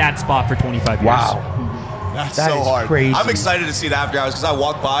in that spot for 25 years. Wow. That's that so hard. Crazy. I'm excited to see the after hours because I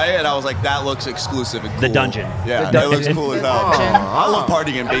walked by and I was like, that looks exclusive and cool. The dungeon. Yeah, it looks cool as hell. I love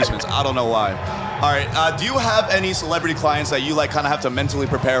partying in basements. I don't know why. All right. Do you have any celebrity clients that you like kind of have to mentally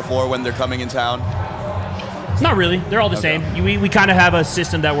prepare for when they're coming in town? Not really. They're all the same. We kind of have a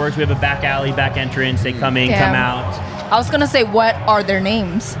system that works. We have a back alley, back entrance. They come in, come out. I was gonna say, what are their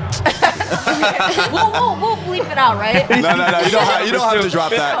names? we'll bleep it out, right? No. You don't have to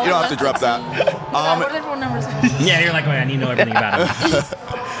drop that. You don't have to drop that. What are their phone numbers? Yeah, you're like, oh, I need to know everything about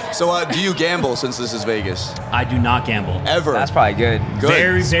them. So, do you gamble since this is Vegas? I do not gamble. Ever? That's probably good.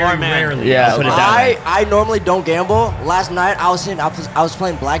 Very, very rarely. Yeah. I'll put it that way. I normally don't gamble. Last night I was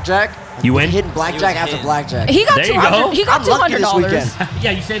playing blackjack. You win? Hitting blackjack after blackjack. He got There you go. He got I'm lucky this $200. weekend.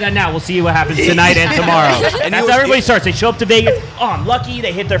 Yeah, you say that now. We'll see what happens tonight and tomorrow. And that's how everybody starts. They show up to Vegas. Oh, I'm lucky.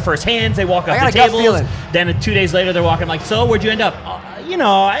 They hit their first hands. They walk up I to got a gut tables. feeling. Then 2 days later, they're walking like, so where'd you end up?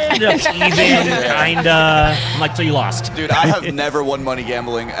 I ended up even, kinda. I'm like, so you lost. Dude, I have never won money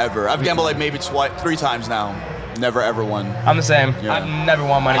gambling ever. I've gambled like maybe 3 times now. Never ever won. I'm the same. Yeah. I've never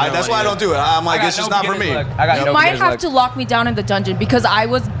won money. That's why I don't do it. I'm like, it's just not for me. I got You might have to lock me down in the dungeon because I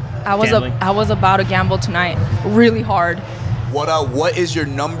was about to gamble tonight, really hard. What is your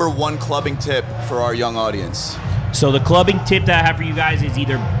number one clubbing tip for our young audience? So the clubbing tip that I have for you guys is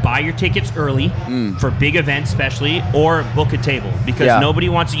either buy your tickets early for big events especially, or book a table because nobody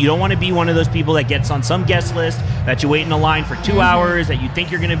wants you don't want to be one of those people that gets on some guest list that you wait in a line for 2 hours that you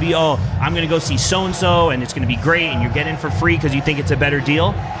think you're going to be, I'm going to go see so-and-so and it's going to be great and you're getting for free because you think it's a better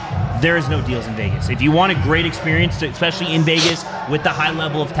deal. There is no deals in Vegas. If you want a great experience, especially in Vegas with the high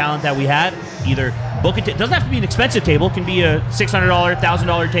level of talent that we had, either book it. It doesn't have to be an expensive table. It can be a $600,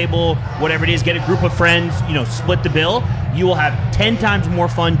 $1,000 table, whatever it is. Get a group of friends, split the bill. You will have 10 times more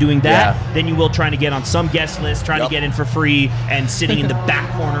fun doing that than you will trying to get on some guest list, trying to get in for free, and sitting in the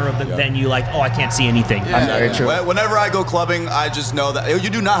back corner of the venue like, I can't see anything. Yeah. Very true. Whenever I go clubbing, I just know that you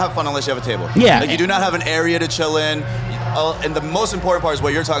do not have fun unless you have a table. Yeah. Like you do not have an area to chill in. And the most important part is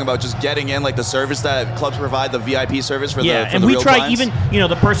what you're talking about, just getting in, like the service that clubs provide, the VIP service for the and the we real try clients. even,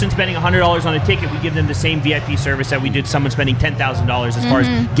 the person spending $100 on a ticket, we give them the same VIP service that we did someone spending $10,000 as far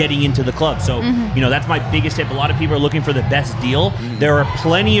as getting into the club. So, that's my biggest tip. A lot of people are looking for the best deal. There are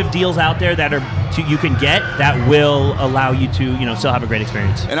plenty of deals out there that you can get that will allow you to, still have a great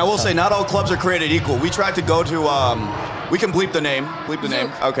experience. And I will say, not all clubs are created equal. We tried to go to, we can bleep the name. Bleep the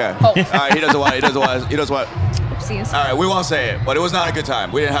name. Okay. Oh. All right, he doesn't want it. He doesn't want it. Oopsies. All right, we won't say it, but it was not a good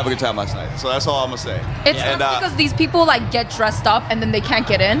time. We didn't have a good time last night. So that's all I'm going to say. It's because these people get dressed up and then they can't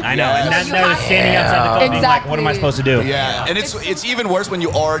get in. I know. Yeah. And So then they're standing outside the club being like, what am I supposed to do? Yeah. And it's even worse when you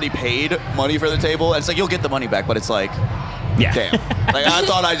already paid money for the table. And it's like, you'll get the money back, but it's like, damn. Like, I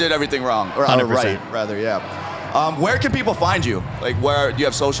thought I did everything wrong. Or 100%. right, rather, yeah. Where can people find you? Like, where do you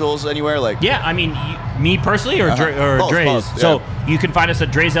have socials anywhere? Like, yeah, I mean, me personally or Dre's. Both, So you can find us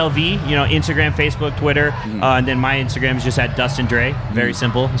at Dre's LV, Instagram, Facebook, Twitter, and then my Instagram is just at Dustin Dre. Very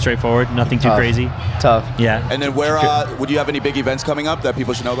simple, straightforward, nothing too crazy. Tough. Yeah. And then where would you have any big events coming up that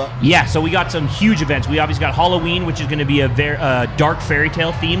people should know about? Yeah, so we got some huge events. We obviously got Halloween, which is going to be a very dark fairy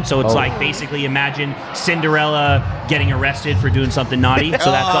tale theme. So it's like basically imagine Cinderella getting arrested for doing something naughty.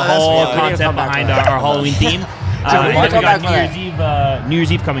 So that's the whole concept behind our Halloween theme. And then we got New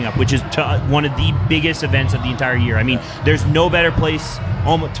Year's Eve coming up, which is one of the biggest events of the entire year. I mean, there's no better place,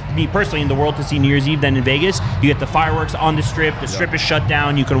 to me personally, in the world to see New Year's Eve than in Vegas. You get the fireworks on the Strip. The Strip is shut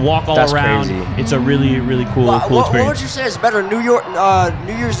down. You can walk all around. Crazy. It's a really, really cool experience. What would you say is better, New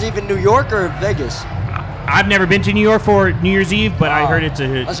Year's Eve in New York or Vegas? I've never been to New York for New Year's Eve, but I heard it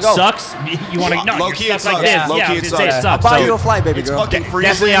sucks. You want to low key it sucks. like this? Yeah, low key it sucks. I'll buy you a flight, baby girl. It's fucking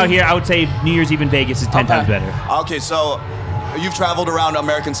freezing. Definitely out here, I would say New Year's Eve in Vegas is 10 times better. Okay, so You've traveled around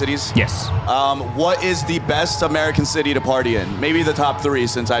American cities? Yes. What is the best American city to party in? Maybe the top 3,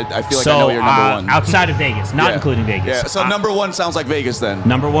 since I feel like I know you're number 1. Outside of Vegas, not including Vegas. Yeah, so number 1 sounds like Vegas then.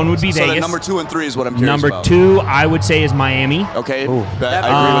 Number 1 would be so Vegas. Then number 2 and 3 is what I'm curious about. Number 2, I would say, is Miami. Okay, I agree with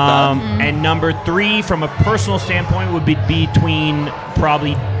that. And number 3, from a personal standpoint, would be between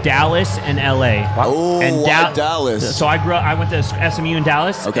probably Dallas and LA. Oh, and Dallas. So I went to SMU in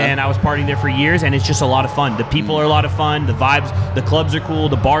Dallas, and I was partying there for years, and it's just a lot of fun. The people are a lot of fun. The vibes, the clubs are cool.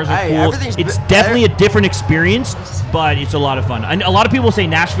 The bars are cool. It's definitely a different experience, but it's a lot of fun. And a lot of people say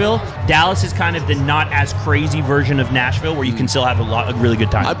Nashville. Dallas is kind of the not as crazy version of Nashville, where you can still have a really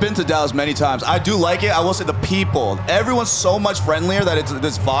good time. I've been to Dallas many times. I do like it. I will say the people. Everyone's so much friendlier that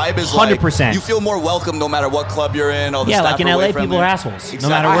this vibe is 100%. Like, you feel more welcome no matter what club you're in. All the staff like in are LA, way people are assholes. Exactly. No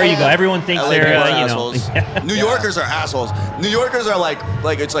matter where you go, everyone thinks they're assholes. New Yorkers are assholes. New Yorkers are like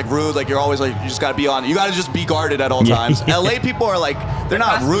it's like rude. Like you're always like you just gotta be on. You gotta just be guarded at all times. LA people are like they're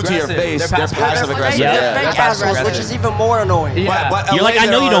not rude to your face. They're passive aggressive. They're fake assholes, which is even more annoying. But you're like, I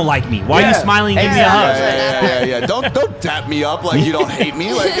know you don't like me. Why are you smiling? Give me a hug. Yeah. Don't dap me up like you don't hate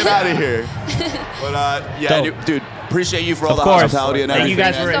me. Like get out of here. But dude. Appreciate you for all the hospitality and everything.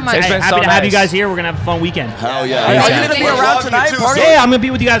 Thank you guys for happy to have you guys here. We're gonna have a fun weekend. Hell yeah! Are you gonna be around tonight? Yeah, I'm gonna be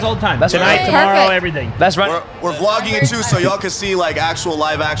with you guys all the time. Tonight, tomorrow, everything. That's right. We're vlogging it too, so y'all can see like actual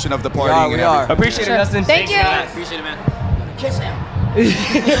live action of the party. We are. Appreciate it, Dustin. Thank you. Appreciate it, man. Kiss him.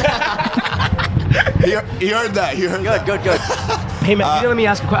 He heard that. He heard that. Good. Hey man, you didn't let me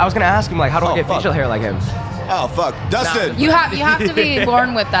ask. I was gonna ask him like, how do I get facial hair like him? Oh fuck, Dustin. You have to be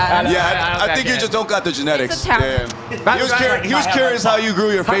born with that. Yeah, I think you just don't got the genetics. It's a talent. Yeah. He was curious how you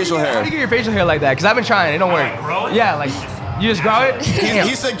grew your facial hair. How do you get your facial hair like that? Because I've been trying. It don't work. Yeah, like you just grow it.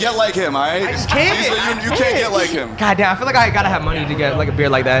 He said get like him, all right? I just can't. He said you can't get like him. God damn, I feel like I gotta have money to get like a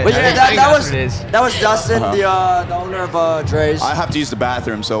beard like that. But I think that that's what it is. was Dustin, the owner of Dre's. I have to use the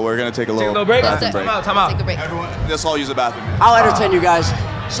bathroom, so we're gonna take a little break. bathroom break. Time out. Take a break. Everyone, let's all use the bathroom. I'll entertain you guys.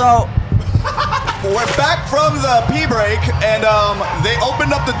 So. We're back from the pee break, and they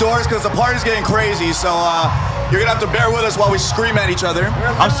opened up the doors because the party's getting crazy. So you're gonna have to bear with us while we scream at each other.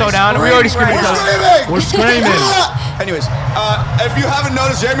 I'm so down. We already screaming. We're screaming. Anyways, if you haven't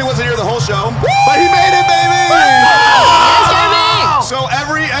noticed, Jeremy wasn't here the whole show, but he made it, baby! Yes, Jeremy! So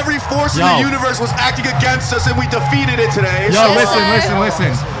every force in the universe was acting against us, and we defeated it today. Yo, listen.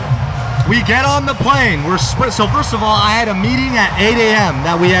 We get on the plane. So first of all, I had a meeting at 8 a.m.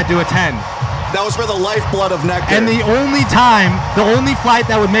 that we had to attend. That was for the lifeblood of Nectar. And the only flight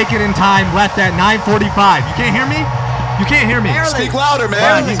that would make it in time left at 9:45. You can't hear me? You can't hear me. Barely. Speak louder,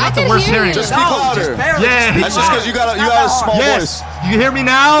 man. He's got the worst hearing. Just speak louder. Yeah. That's just because you got a small voice. You hear me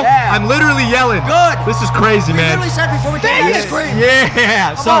now? Yeah. I'm literally yelling. Good. This is crazy, We man. literally said before we came to scream.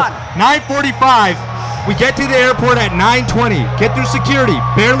 Yeah. Come So on. 9:45. We get to the airport at 9:20. Get through security.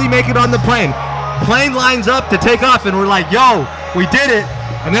 Barely make it on the plane. Plane lines up to take off, and we're like, yo, we did it.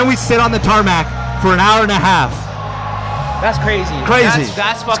 And then we sit on the tarmac for an hour and a half. That's crazy.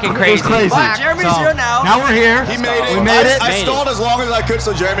 That's fucking It crazy. was crazy. But Jeremy's here now. Now we're here. He made it. We made it. I stalled as long as I could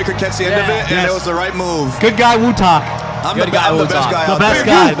so Jeremy could catch the end of it, and Yes. it was the right move. Good guy, Wu-Tak. I'm the best guy. The out best there.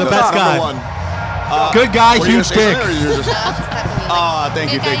 guy, the best guy. Number one. Good guy, Were you huge gonna say dick. something, or you were just-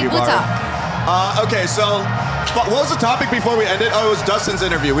 thank you, Barbara. Okay, so what was the topic before we ended? Oh, it was Dustin's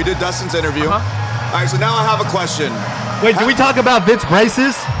interview. We did Dustin's interview. All right, so now I have a question. Wait, did we talk about Vince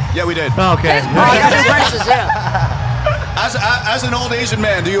braces? Yeah, we did. Oh, okay. As an old Asian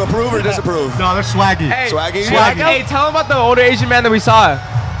man, do you approve or disapprove? No, they're swaggy. Hey, Swaggy? Hey, tell him about the older Asian man that we saw.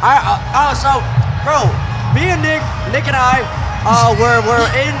 Bro, me and Nick and I,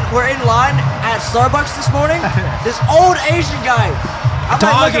 we're in line at Starbucks this morning. This old Asian guy. I'm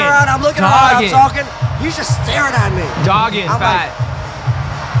like looking around. I'm talking. He's just staring at me. Dogging, I'm fat.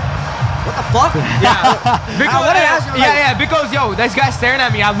 What the fuck? Yeah. Vic I wanna ask him, like- yeah. Vic goes, yo, this guy's staring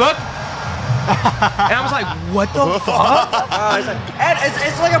at me. I look, and I was like, what the fuck? And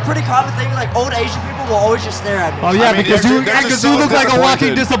it's like a pretty common thing. Like old Asian people will always just stare at me. Oh, yeah, I mean, because they're you just so look like a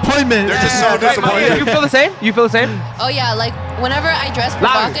walking disappointed. disappointment. They're just so disappointed. You feel the same? You feel the same? Oh yeah, like whenever I dress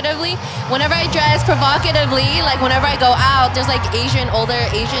Louder. provocatively, like whenever I go out, there's like older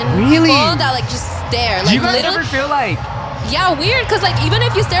Asian Really? people that like just stare. Do Like you guys little, ever feel like? yeah, weird. Cause like even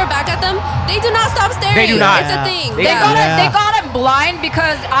if you stare back at them, they do not stop staring. They do not. It's a thing. They They got him blind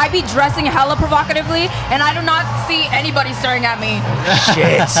because I be dressing hella provocatively and I do not see anybody staring at me.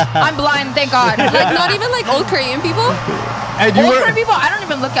 Shit. I'm blind, thank God. Like not even like old Korean people. And you Old were, Korean people, I don't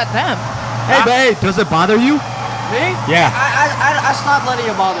even look at them. hey, but hey, does it bother you? Me? Yeah. I stopped letting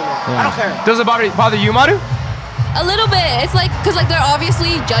it bother me. I don't care. Does it bother you, Maru? A little bit. It's like, cause like they're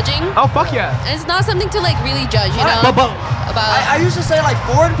obviously judging. Oh fuck yeah. And it's not something to like really judge, you know. But about. I used to say like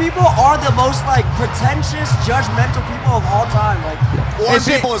foreign people are the most like pretentious, judgmental people of all time. Like foreign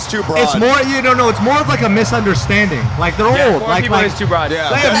people is too broad. It's more, it's more of like a misunderstanding. Like they're old. Foreign people is too broad.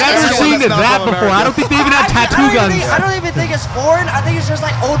 Yeah, They have never seen that before. I don't think they even have tattoo guns. I don't even think it's foreign. I think it's just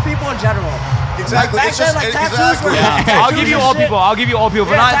like old people in general. Exactly. Like, back then, like tattoos were. I'll give you old people. I'll give you old people,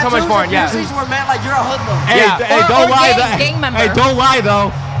 but not so much foreign. Yeah. Tattoos were meant like you're a hoodlum. Hey, don't lie. Gang member. Hey, don't lie though.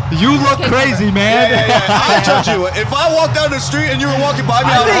 You look crazy, man. I judge you. If I walked down the street and you were walking by me,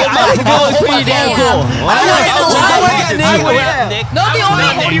 I think it was pretty damn cool. No, the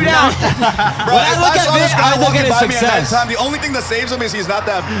only hold you down. Bro, if I saw this guy walking by me at that success. time, the only thing that saves him is he's not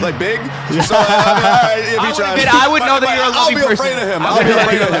that like big. So all right, if he tried, I would know that you're a loving I'll be person. afraid of him. I'll be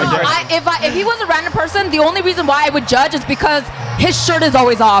afraid of him. if he was a random person, the only reason why I would judge is because his shirt is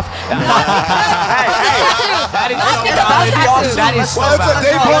always off. That is so Well, it's a bad.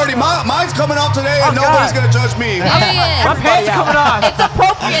 day party. Mine's coming off today, and nobody's gonna judge me. My pants are coming off. It's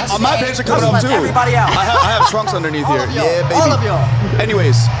appropriate. My pants are coming off too. Everybody out. I have trunks underneath All here. of y'all. Yeah, baby. All of y'all.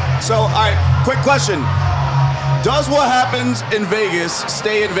 Anyways, so all right, quick question. Does what happens in Vegas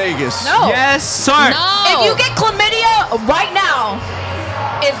stay in Vegas? No. Yes, sir. No. If you get chlamydia right now,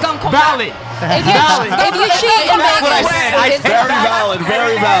 it's gonna come Valid. back. If you cheat in That's what I Vegas, said. it's Very valid.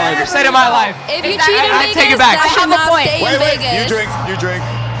 Very valid. I've said in my life. If you cheat in I Vegas, take it back. that I should have a not point. stay in Wait. Vegas. You drink.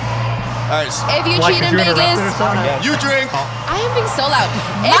 All right. If you cheat in Vegas, You drink. I am being so loud.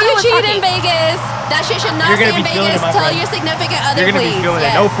 If Mario you was cheat in talking. Vegas, that shit should not You're stay gonna in be feeling Vegas. it, my Tell friend. your significant other, You're gonna be please. feeling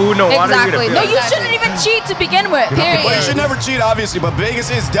it. Yes. No food, no water. Exactly. You're No, gonna you feel it. shouldn't even cheat to begin with. Period. Well, you should never cheat, obviously, but Vegas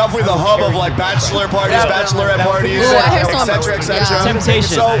is definitely the hub of like bachelor parties, bachelorette parties, Ooh, I heard some- etc., etc. yeah.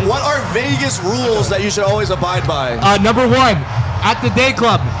 Temptation. So, what are Vegas rules that you should always abide by? Number one, at the day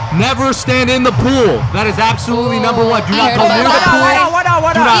club, never stand in the pool. That is absolutely number one. Do I not heard go about near the that. pool.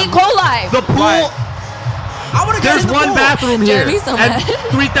 Why Do not? not. E. coli. The pool. I want to get There's in the one pool. bathroom here Jeremy's so and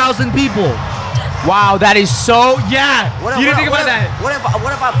mad. 3,000 people. Wow, that is so. Yeah. What if- You didn't think what about if- that. What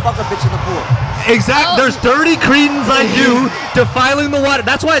if I fuck a bitch in the pool? Exactly. Oh. There's dirty cretins like you defiling the water.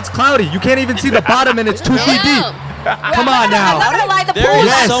 That's why it's cloudy. You can't even see the bottom and it's 2 feet deep. Come on I'm now. not gonna lie, the There pool is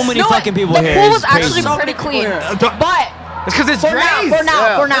was so many no, fucking people the here. pool It's was actually crazy. So pretty many people clean, here. but It's because it's for now, Dre's.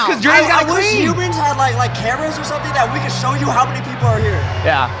 for now. Because Dre's got I wish clean. humans had like cameras or something that we could show you how many people are here.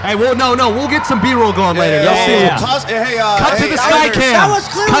 Yeah. Hey, we'll get some B-roll going later. You'll see. yeah. Toss, hey, Cut to hey, the sky editors, cam. That was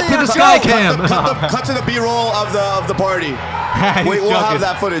clearly Cut to the a sky joke. cam. Cut to the B-roll of the party. He's We'll have joking.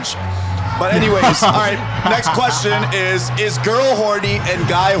 that footage. But anyways, all right. Next question is girl horny and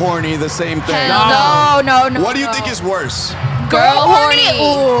guy horny the same thing? no. What do you think is worse? girl horny?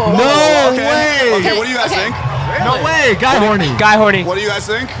 Whoa, Ooh. No okay. way. Okay, what do you guys Okay. think? No way. Guy horny. Guy horny. What do you guys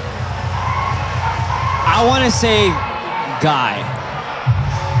think? I want to say guy.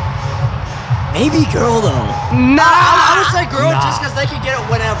 Maybe girl though. I would say girl just because they can get it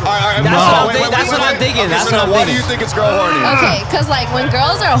whenever. All right, That's what I'm thinking. Okay, That's so what I'm now why do thinking. you think it's girl horny? Okay, cause like when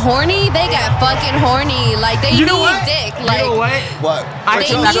girls are horny, they get fucking horny. Like they You know need what? dick. You Like know what? What? I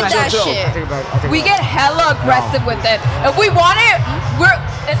they think need that's that chill. shit. We get hella aggressive with it. If we want it, we're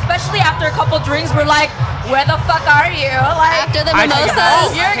especially after a couple drinks, we're like, where the fuck are you? Like After the I take it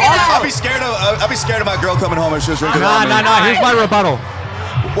mimosas, you're I'll gonna. be scared of my girl coming home and she's drinking. Nah. Here's my rebuttal.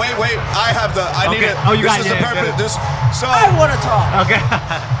 Wait. I have the. I need Okay. it. Oh, you this got is it. the Yeah, purpose. good. This. So I want to talk. Okay.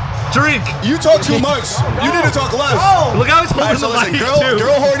 Drink. you talk too much. You need to talk less. Look how he's All right, holding so the listen, mic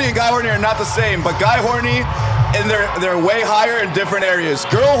girl too. horny and guy horny are not the same, but guy horny, and they're way higher in different areas.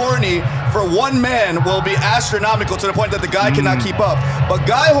 Girl horny for one man will be astronomical to the point that the guy cannot keep up. But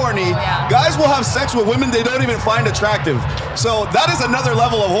guy horny, guys will have sex with women they don't even find attractive. So that is another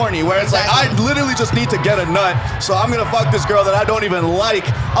level of horny where it's like I literally just need to get a nut. So I'm gonna fuck this girl that I don't even like.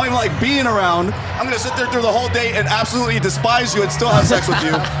 I don't even like being around. I'm gonna sit there through the whole day and absolutely despise you and still have sex with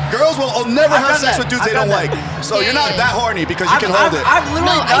you. Girls will never have done sex that. with dudes I've they don't done like. that. So you're not that horny because you can hold it. I've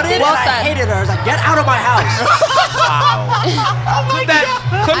literally No, I done it did- and Well I said. hated her. I was like, get out of my house. Clip that.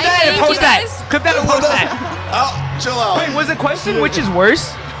 Clip I that and thank you post that. guys. Clip that and post that. Chill out. Wait, was the question which is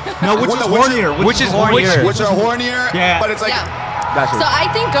worse? No, which is hornier? Which is hornier? Which are hornier, Yeah. but it's like Yeah. So I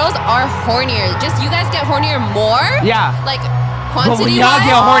think girls are hornier. Just you guys get hornier more. Yeah. Like But when quantity y'all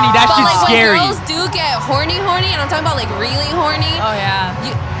get horny, that but shit's like scary. when girls do get horny, and I'm talking about like really horny. Oh yeah.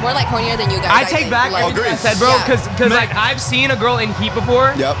 We're like hornier than you guys. I take think. back Like, everything I Agreed. said, bro, Yeah. because like I've seen a girl in heat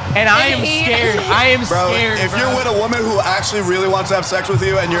before, Yep. and I am In heat. scared. I am bro, scared. if bro. you're with a woman who actually really wants to have sex with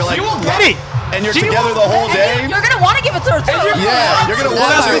you and you're like She will get it. and you're She together will the whole And day, you're gonna want to give it to her too. yeah, you're gonna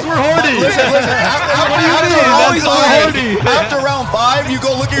want to. We're horny. Listen, That's so horny. after round 5, you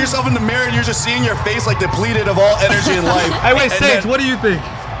go look at yourself in the mirror and you're just seeing your face like depleted of all energy and life. Hey, wait, And Sage, then- what do you think?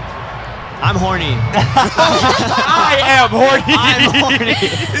 I'm horny. I am horny. I'm horny.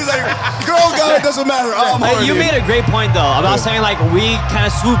 He's like, girl, guy, it doesn't matter. I'm horny. You made a great point though about saying like we kind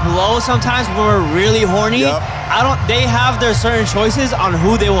of swoop low sometimes when we're really horny. Yep. They have their certain choices on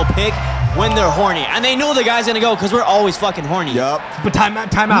who they will pick when they're horny, and they know the guy's gonna go because we're always fucking horny. Yep. But time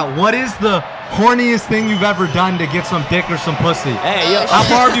out. What is the horniest thing you've ever done to get some dick or some pussy? Hey, yo. How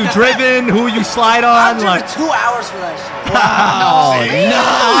far have you driven? Who you slide on? I've driven 2 hours for that shit. Wow.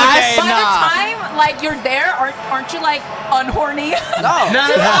 By the time like you're there, aren't you like unhorny? No. 2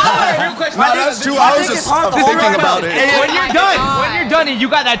 hours. Real question. No, that's 2 hours it's of hard to thinking hold about on. it. When you're done, and you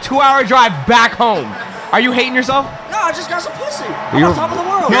got that 2-hour drive back home, are you hating yourself? No, I just got some pussy. I'm on top of the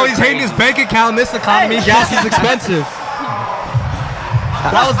world. No, he's hating his bank account in this economy. Gas is expensive.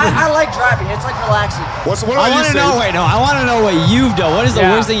 I like driving. It's like relaxing. What I want to know. Wait, no. I want to know what you've done. What is the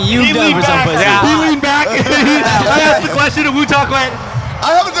worst thing you've done for some pussy? He leaned back. I asked the question and Wu-Talk went.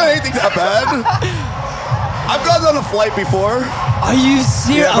 I haven't done anything that bad. I've gone on a flight before. Are you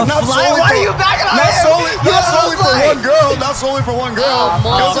serious? Yeah, A flight? Why are you backing up? Not solely for one girl. Not solely for one girl.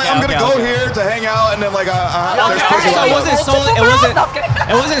 It's like I'm gonna go here to hang out, and then like there's pussy. So it wasn't solely.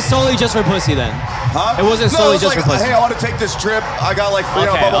 It wasn't solely just for pussy then. Huh? It wasn't solely just like, for pussy. Hey, I want to take this trip. I got like blah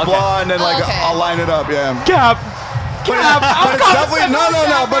blah blah, and then like I'll line it up. Yeah. Cap. But it's definitely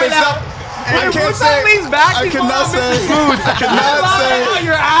no. But it's not. I can't say. I cannot say. I cannot say.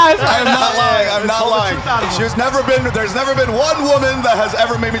 Your ass. I am not lying. I'm not lying. There's never been one woman that has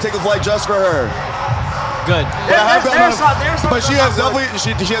ever made me take a flight just for her. Good. But I have gone on, but she has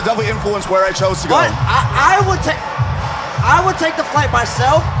definitely influenced where I chose to go. But I would take the flight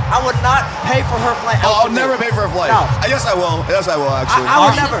myself. I would not pay for her flight. I'll never pay for a flight. No. Yes, I will. Yes, I will actually. I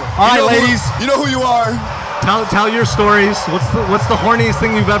would never. All right, ladies. You know who you are. Tell your stories. What's the horniest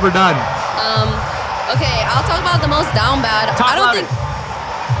thing you've ever done? Okay, I'll talk about the most down bad. I don't think.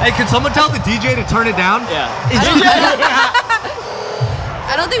 Hey, can someone tell the DJ to turn it down? Yeah.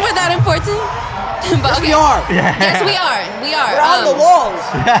 I don't think we're that important. But Yes, we are. Yes, we are. We are. We're on the walls.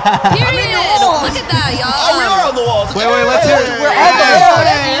 Period. Look at that, y'all. Oh, we are on the walls. Wait, let's hear it. We're on the walls.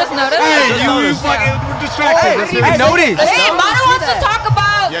 You just noticed? Hey, you fucking we're distracted. Let's hear it. Notice. Hey, Manu wants to talk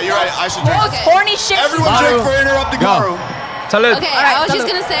about Yeah, you're right. I should drink. most horny shit. Everyone drink for interrupting Garu. Salud. Okay, I was just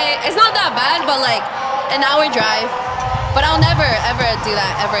gonna say it's not that bad, but like an hour drive. But I'll never ever do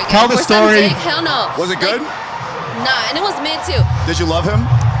that ever again. Tell the For some story. dick, hell no. Was it good? Nah, and it was mid too. Did you love him?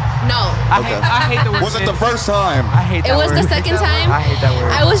 No. I hate the word. Was it the first time? I hate that It was word. the second time. I hate that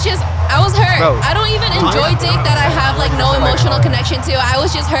word. I was hurt. Bro. I don't even enjoy dick that I have like no emotional connection to. I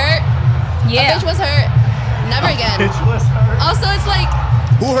was just hurt. Yeah. A bitch was hurt. Never again. Also, it's like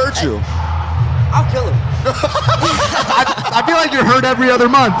Who hurt you? I'll kill him. I feel like you're hurt every other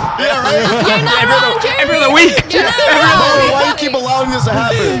month. Yeah, right? you're not wrong, Jeremy. every other week. You're not Bro, wrong. why do you keep allowing this to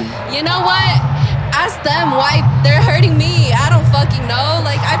happen? You know what? Ask them why they're hurting me. I don't fucking know.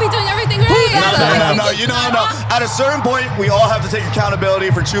 Like I be doing everything right. No. You know. At a certain point, we all have to take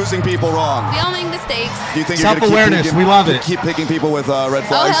accountability for choosing people wrong. We all make mistakes. Do you think you're gonna Self-awareness, we love it. Keep picking people with red Oh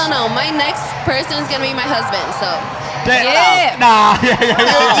flags? hell no. My next person is gonna be my husband. So Yeah. Nah, yeah.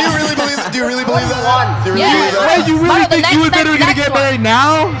 Do you really believe that? Do you really believe that? Do you really Yeah. believe that? Wait, you really Manu, the think you and next Ben are gonna get one. married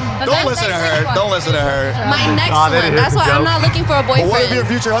now? Don't listen to her. Don't listen to her. my next God, that one. is That's a why I'm joke. not looking for a But what if your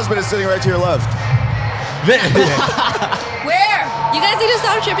boyfriend. future husband is sitting right to your left? Where? You guys need to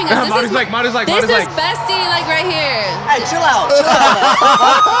stop tripping us. Manu's like, This is bestie like right here. Hey, chill out. Chill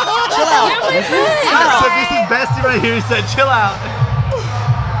out. Chill out. You're my friend. So this is bestie right here. He said, chill out.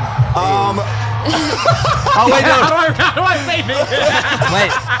 Oh wait, no. How do I save it?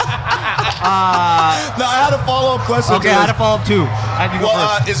 Wait. No, I had a follow-up question. Okay, I had a follow-up too. Have you go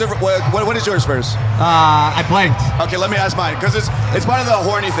first? Is it? What is yours first? I blanked. Okay, let me ask mine because it's part of the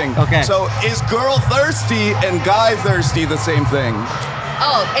horny thing. Okay. So is girl thirsty and guy thirsty the same thing?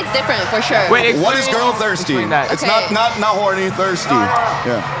 Oh, it's different for sure. Wait, What is girl thirsty? Explain that. It's Okay. not horny, thirsty.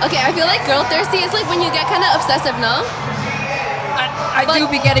 Yeah. Okay, I feel like girl thirsty is like when you get kind of obsessive, no? I do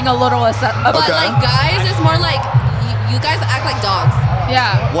be getting a little upset. But Okay. like guys, it's more like you guys act like dogs.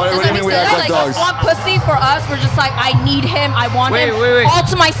 Yeah. What do Does that you mean we make act sense? like dogs? Want pussy for us? We're just like, I need him. I want him. Wait. All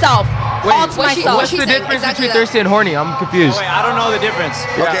to myself. All to What she- myself. what What's she the saying? difference Exactly between that. thirsty and horny? I'm confused. Wait, I don't know the difference.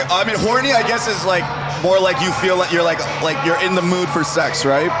 Okay, I mean horny I guess is like more like you feel like you're you're in the mood for sex,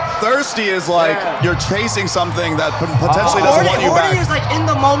 right? Thirsty is like you're chasing something that potentially doesn't want you Horny back. is like in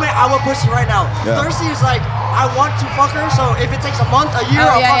the moment, I want pussy right now. Yeah. Thirsty is like, I want to fuck her, so if it takes a month, a year,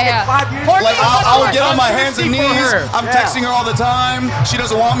 Oh, or yeah, fucking yeah. 5 years. Horny Like is I would get on my hands thirsty and for knees. her. I'm Yeah. texting her all the time. She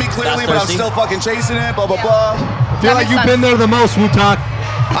doesn't want me clearly, but I'm thirsty. still fucking chasing it. Blah blah blah. I feel like you've been there the most, Wu-Talk.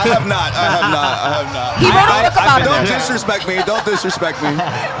 I have not. I have not. He wrote a book about Don't it. disrespect me. Don't disrespect me.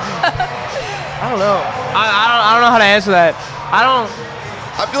 don't know. I don't know how to answer that.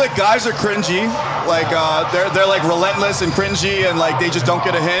 I feel like guys are cringy, like they're like relentless and cringy, and like they just don't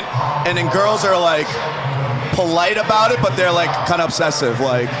get a hint. And then girls are like polite about it, but they're like kind of obsessive.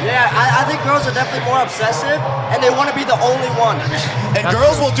 Like I think girls are definitely more obsessive, and they want to be the only one. And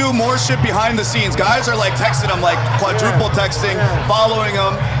girls will do more shit behind the scenes. Guys are like texting them, like quadruple texting, following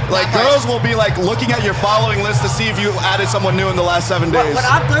them. Like girls will be like looking at your following list to see if you added someone new in the last 7 days. When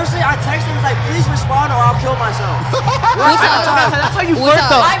I'm thirsty, I text them like, please respond or I'll kill myself. That's how you flirt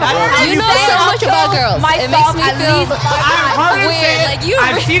though. You know so much about girls. It makes me feel weird. Like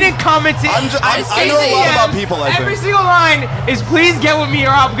I've seen it commented. I know a lot about people. I think every single line is "Please get with me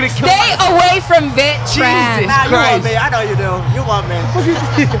or I'm gonna kill Stay myself." away from Vit Trans. Nah, you want me. I know you do. You want me.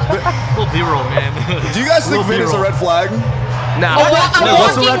 Little B-roll, man. Do you guys think Vin is a red flag? No. A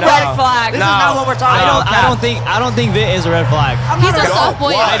walking red flag. This is not what we're talking about. I don't think Vit is a red flag. He's a soft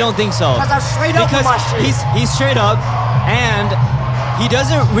boy. I don't think so. Because I'm straight up with my shit. He's straight up, and he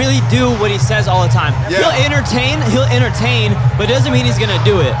doesn't really do what he says all the time. Yeah. He'll entertain, but doesn't mean he's gonna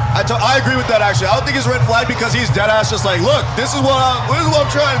do it. I agree with that actually. I don't think it's a red flag because he's dead ass just like, look, this is what I'm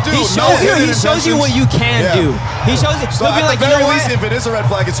trying to do. He shows you what you can do. He shows you. So he'll be at like, the you very know least, what? if it is a red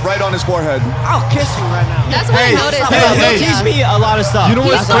flag, it's right on his forehead. I'll kiss you right now. That's what I noticed. He'll teach me a lot of stuff. You know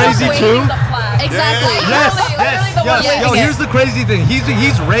what's crazy too? Exactly. Yes. Yo, here's the crazy thing. He's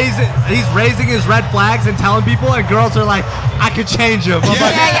raising his red flags and telling people, and girls are like, I could change him. I'm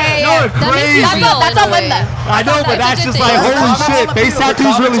like, no, crazy. That's a win then. I know, but that's just like, holy shit. Face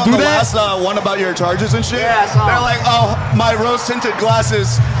tattoos really do that? Last one about your charges and shit. Yeah, I saw. They're like, oh, my rose tinted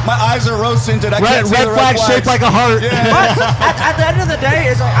glasses. My eyes are rose tinted. I can't see Red the flag shaped like a heart. Yeah. But at the end of the day,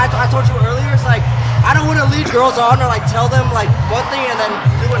 it's like I told you earlier, it's like I don't want to lead girls on or like tell them like one thing and then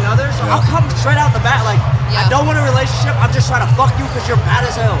do another. So I'll come straight out the bat like I don't want a relationship. I'm just trying to fuck you because you're bad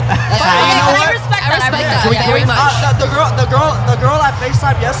as hell. I respect that very much. The girl I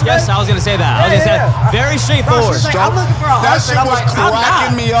FaceTimed yesterday. Yes, I was gonna say that. I was gonna say very straightforward. She's like, I'm looking for a That husband. shit I'm was like, I'm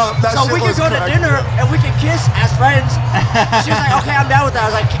cracking not. me up. That So shit we was could go to cracking dinner and we could kiss as friends. She's like, okay, I'm down with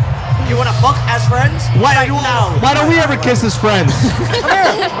that. I was like, you want to fuck as friends? Why No. don't we ever kiss as friends? Come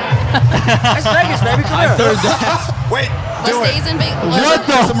here. It's Vegas, baby. Come here. Wait, What do stays it. in Vegas? What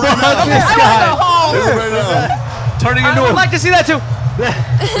the Some right fuck, now. this guy? This is right now. Turning I into would a like to see that too.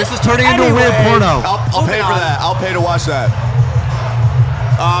 This is turning into a weird porno. I'll pay for that. I'll pay to watch that.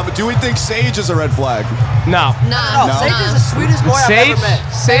 Do we think Sage is a red flag? No. Nah. No, Sage is the sweetest boy I've Sage, ever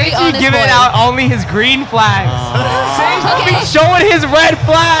met. Sage be honest giving boy. out only his green flags. Sage will be Okay. showing his red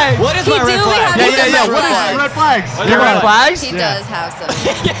flags. What is He my red do flag? have Yeah. some What red is flags. red flags? Your red flags? He does have some.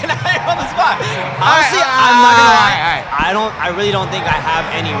 On the spot. Honestly, I'm not gonna lie. I really don't think I have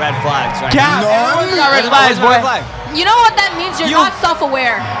any red flags right Cap. now. Everyone's got red flags, boy. You know what that means? You're not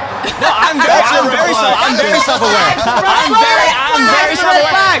self-aware. No, I'm very self-aware. I'm very self-aware.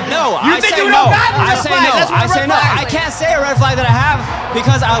 No, You I think say you no. don't have I red say flags? no. That's what I say red no. flags I can't say a red flag that I have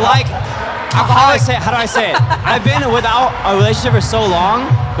because I like. How do I say it? I've been without a relationship for so long,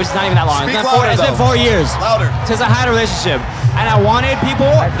 which is not even that long. Speak It's been louder, 4 years Louder. since I had a relationship, and I wanted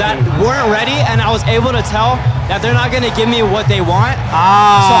people that weren't ready, and I was able to tell that they're not gonna give me what they want.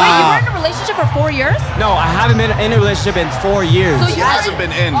 Wait, you were in a relationship for 4 years? No, I haven't been in a relationship in 4 years. So you Hasn't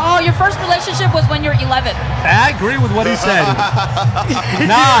been in. Oh, your first relationship was when you were 11. I agree with what he said.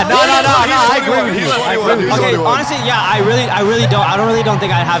 Nah. I agree with you. I agree with you. Okay, honestly, yeah, I really don't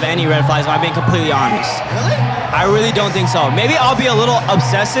think I have any red flags. If I'm being completely honest. Really? I really don't think so. Maybe I'll be a little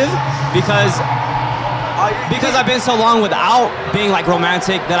obsessive because I've been so long without being like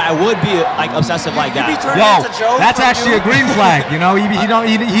romantic that I would be like obsessive like that. Yo, that's actually a green flag. You know, he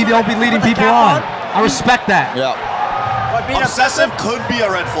don't be leading people on. I respect that. Yeah. Obsessive could be a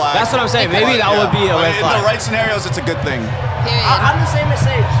red flag. That's what I'm saying. Maybe that would be a red In flag. the right scenarios, it's a good thing. Period. I'm the same as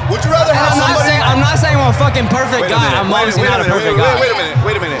Sage. Would you rather have somebody? I'm not saying I'm a fucking perfect guy. I'm obviously not a perfect guy.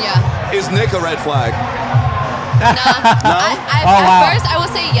 Wait a minute. Yeah. Is Nick a red flag? Nah. At first, I will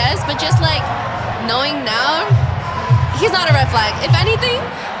say yes, but just like knowing now, he's not a red flag. If anything,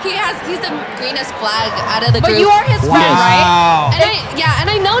 he's the greenest flag out of the group. But you are his friend, right? And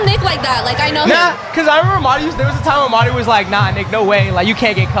I know Nick like that. Like I know Yeah, him. because I remember there was a time when Marty was like, nah, Nick, no way. Like, you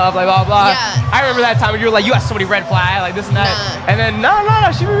can't get cuffed, like, blah, blah. Yeah. I remember that time when you were like, you got so many red flags, like this and that. Nah. And then, no,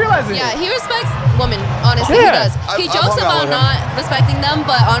 she be realizing Yeah, it. he respects women. Honestly, he Yeah. does. He I've jokes hung out about with him. not respecting them,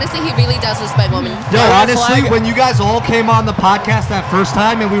 but honestly, he really does respect women. Yo, honestly, when you guys all came on the podcast that first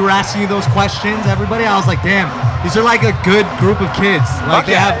time and we were asking you those questions, everybody, I was like, damn, these are like a good group of kids. Like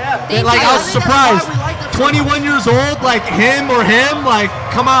they have, Thank like you. I was surprised. 21 years old, like him, like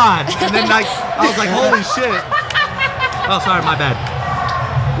come on. And then like I was like, holy shit. Oh, sorry, my bad.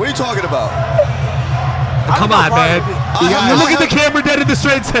 What are you talking about? Come on, man. You look at the camera dead in the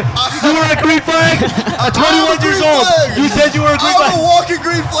straight and say, you were a green flag? At 21 years old, you said you were a green flag. I'm a walking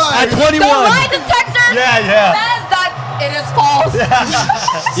green flag. At 21. The lie detector says that it is false.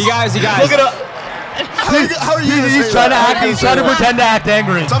 You guys. Look it up. How are you? He's trying to act. He's trying to pretend to act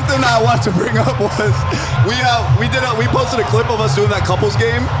angry. Something that I wanted to bring up was we posted a clip of us doing that couples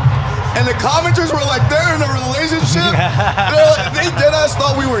game, and the commenters were like, they're in a relationship. They deadass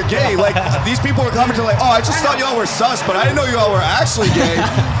thought we were gay. Like these people were commenting like, oh, I just thought y'all were sus, but I didn't know y'all were actually gay.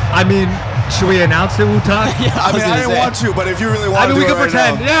 I mean, should we announce it, Wu-Talk? I didn't want to, but if you really want to, we can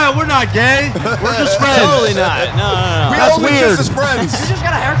pretend. Yeah, we're not gay. We're just friends. Totally not. No. That's weird. Just as friends. You just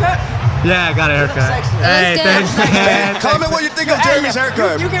got a haircut? Yeah, I got a haircut. Hey, thanks, man. Comment what you think of Jeremy's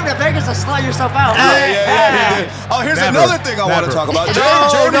haircut. You came to Vegas to slut yourself out. Yeah. Oh, here's another thing I want to talk about.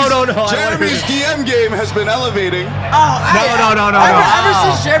 Jeremy's DM game has been elevating. No. Ever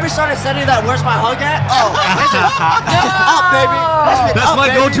since Jeremy started sending that, where's my hug at? Up, baby. That's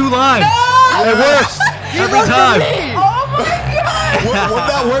my go-to line. It works every time. Oh my god. Would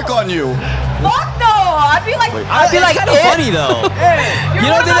that work on you? Fuck no. I'd be like, It's kind of funny though. You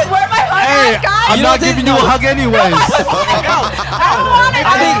don't think where my hug at, guys? I'm not giving you a hug anyways. I don't want it.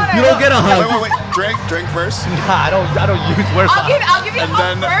 You don't get a hug. Wait. Drink first. Nah, I don't use where's my hug. I'll give you a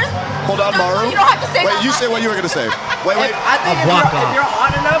hug first. Hold on, Maru. You don't have to say Wait, you say what you were gonna say. Wait. I think if you're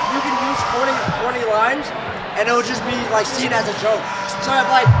hot enough, you can use 20 lines, and it'll just be like seen as a joke. So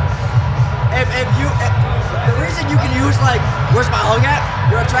the reason you can use like, where's my hug at?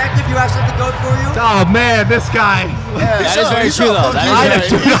 You're attractive, you have something going for you. Oh man, this guy. That is very true though. I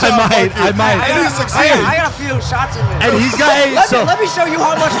might. I got a few shots in me. And he's got let me show you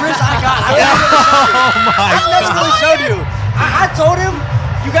how much risk I got. Oh my never really showed you. I told him,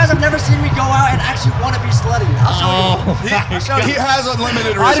 you guys have never seen me go out and actually want to be slutty. I'll show you. He has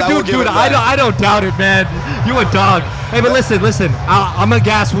unlimited risk. I don't doubt it, man. You a dog. Hey, but listen. I'm gonna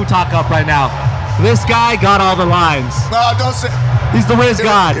gas Wu-Talk up right now. This guy got all the lines. No, don't say. He's the Riz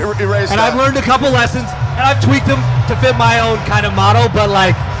God. And I've learned a couple lessons, and I've tweaked them to fit my own kind of model, but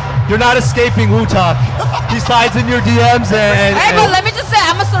like, you're not escaping Wu-Talk. He slides in your DMs and... Hey, but let me just say,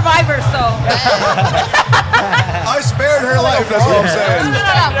 I'm a survivor, so... I spared her life, that's what I'm saying.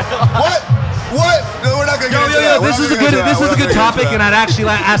 No. What? No, we're not going to get into that. This is a good topic, and I'd actually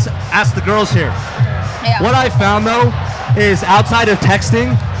like ask the girls here. Yeah. What I found, though, is outside of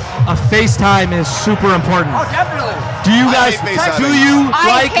texting, a FaceTime is super important. Oh, definitely. Do you guys,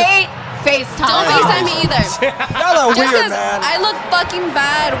 I hate FaceTime. Don't FaceTime me either. Y'all are Just weird, 'cause man. I look fucking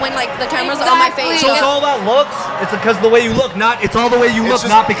bad when like the camera's on my face. So it's all about looks? It's because of the way you look, it's all the way you look,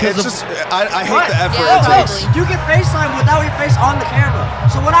 not because of... I hate the effort Yeah, it takes. You can FaceTime without your face on the camera.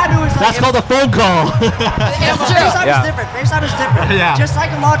 So what I do is like... That's called a phone call. It's true. FaceTime is different. FaceTime is different. Yeah. Just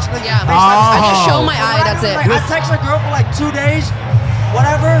psychologically. Yeah. FaceTime is I just show different. my eye, that's it. I text a girl for like 2 days,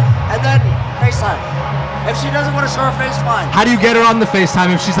 whatever, and then FaceTime. If she doesn't want to show her face, fine. How do you get her on the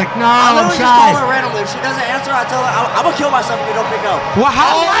FaceTime if she's like, no, I I'm literally just shy? call her randomly. If she doesn't answer, I tell her, I'm going to kill myself if you don't pick up. Well,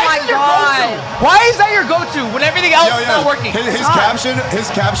 Oh my god. Why is that your go-to when everything else is not working? His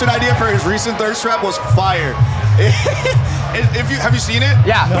caption idea for his recent thirst trap was fire. Have you seen it?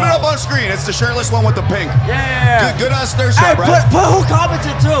 Yeah. Put it up on screen. It's the shirtless one with the pink. Yeah. Good ass thirst Hey, trap, right? put who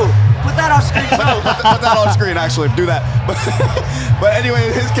commented too. Put that on screen too. Put that on screen, actually. Do that. But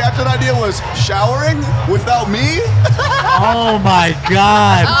anyway, his caption idea was showering without me. Oh my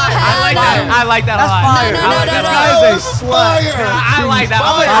God. I like that a That's lot. fire. That was fire. I like that.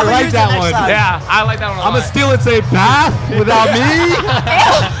 I like that one. Yeah, I like that one a lot. I'm gonna steal and say bath without me.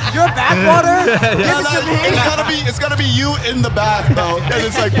 Your bathwater? Give it to me. It's gotta be you in the bath though. And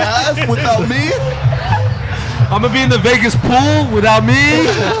it's like bath without me. I'm gonna be in the Vegas pool without me.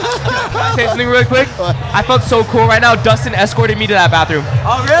 Can I say something really quick? I felt so cool right now. Dustin escorted me to that bathroom.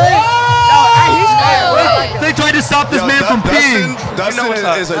 Oh, really? They tried to stop this man from peeing. Dustin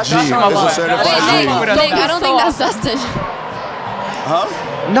is a G. Is a Wait, certified Nick, G. I don't think that's Dustin. Huh?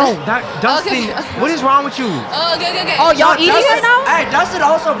 No, that Dustin. Okay. What is wrong with you? Oh, okay. Oh, y'all eating Dustin, it now? Hey, Dustin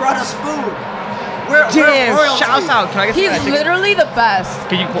also brought us food. We're Damn, royalty. shouts out. Can I get He's some of that chicken? literally the best.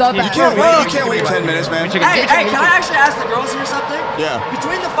 Can you- The you best. You can't wait 10 minutes, man. Hey, can I actually ask the girls here something? Yeah.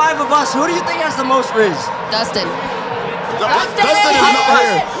 Between the 5 of us, who do you think has the most riz? Dustin. Dustin is not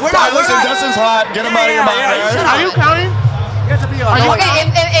here. Listen, Dustin's hot. Get him out of your mind. Are you counting? You have to be on. Okay,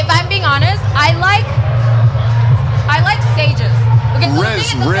 if I'm being honest, I like Sages. Okay, so the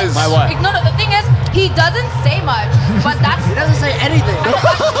thing is, Riz. My what? No, the thing is, he doesn't say much, but He doesn't say anything.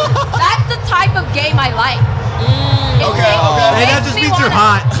 that's the type of game I like. Okay. Hey, that just means you're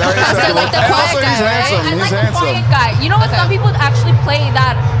hot. Very acceptable. like the And quiet also, guy, he's right? handsome. I He's like the handsome. quiet guy. You know what? Some people actually play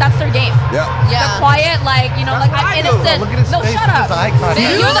that. That's their game. Yeah. The quiet, like, you know, like I'm innocent. No, shut up.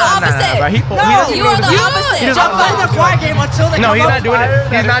 You're the opposite. You are the opposite. I'm playing the quiet game until they No, come he's up not doing it.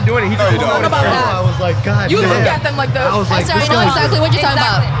 He's not doing it. He's just don't. What about that? I was like, God. You damn. look at them like this. I was like, Sorry, I know exactly what you're talking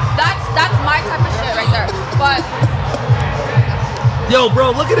about. That's my type of shit right there. But Yo,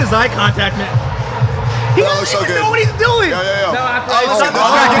 bro, look at his eye contact, man. He That doesn't looks so even good. know what he's doing. Yeah. No, after Oh, listen, I-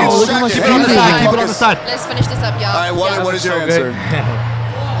 I'm getting Keep it on the distracted. side. Keep it on the side. Let's finish this up, y'all. All right, Yeah. what is your So good. answer?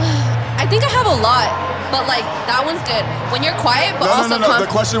 I think I have a lot, but like that one's good. When you're quiet, but also No. The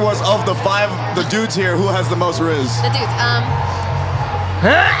question was of the dudes here, who has the most Riz? The dudes.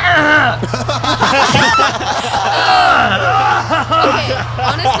 Okay,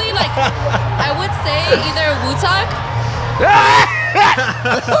 honestly, like I would say either Wu-Tak,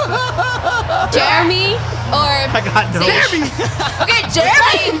 Jeremy, or Jeremy. okay,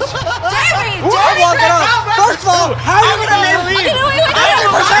 Jeremy. I'm walking up. First of all, how are you gonna name me? Okay, no, wait.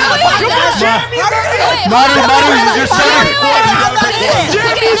 Maru, you're saying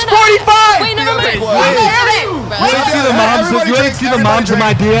Jeremy's 45. Wait, never mind. You didn't see the moms. You didn't see the moms in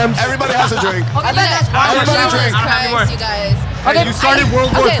my DMs. Everybody has a drink. You guys, Everybody drink. Christ, you guys. Hey, you started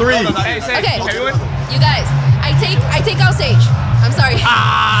World War Okay. III. Okay, you guys, I take out Sage. I'm sorry.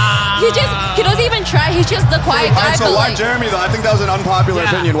 He doesn't even try. He's just the quiet guy. So but why like, Jeremy though? I think that was an unpopular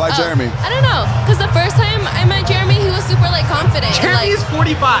opinion. Why Jeremy? I don't know, cause the first time I met Jeremy, he was super like confident. and, Jeremy is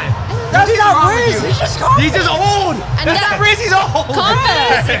like, 45. That's not Riz. He's just calm. He's just old. And That's that- not Riz. He's old.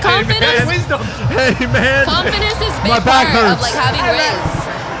 confidence, Wisdom. Hey, man. confidence is a My big back part of hurts. like having Riz.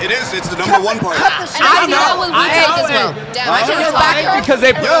 It is. It's the number one part. And I see that with Wu-Tak as well. Damn, I can't talk. Because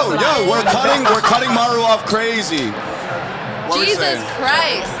they. Yo, we're cutting Maru off crazy. What were you Jesus saying?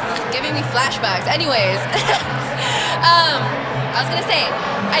 Christ, it's giving me flashbacks. Anyways, I was gonna say,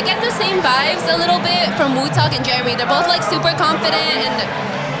 I get the same vibes a little bit from Wu-Tak and Jeremy. They're both like super confident, and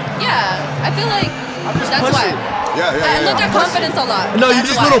yeah, I feel like that's why. I look at confidence a lot. No, you're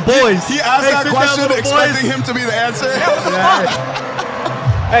That's just why. little boys. He asked Hey, that sit down, question little expecting boys. him to be the answer.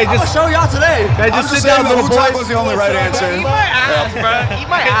 Hey, I'm gonna just show y'all today. hey, I'm just just sit saying down, that little Wu-Tak boys. was the only right answer. Eat my ass, bro. Eat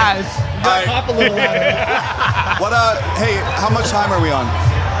my ass. All right. Hop a little louder. What? Hey, how much time are we on?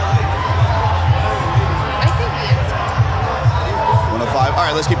 I think the answer. 105. All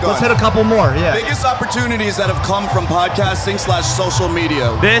right, let's keep going. Let's hit a couple more. Yeah. Biggest opportunities that have come from podcasting / social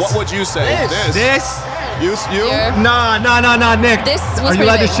media. This. What would you say? This. You? Here. Nah, Nick. This was Are you pretty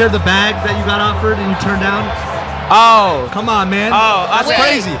allowed to big. share the bag that you got offered and you turned down? Oh. Come on, man. Oh, that's wait.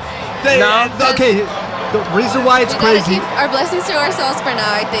 crazy. No. Okay. The reason why it's We gotta crazy. keep our blessings to ourselves for now,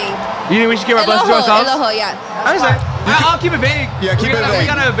 I think. You think we should keep our blessings to ourselves? Eloho, yeah. I'm sorry. I'll keep it vague. Yeah, keep it vague. We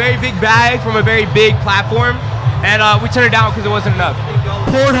got a very big bag from a very big platform, and we turned it down because it wasn't enough.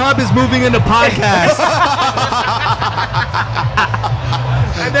 Pornhub is moving into podcasts.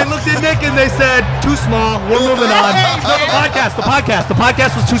 And they looked at Nick and they said, too small. We're moving on. No, the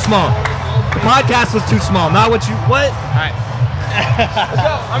podcast was too small. The podcast was too small. Not what you. What? All right. Let's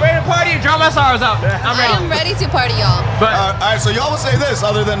go. I'm ready to party and drown my sorrows out. I'm I ready. am ready to party, y'all. But All right, so y'all would say this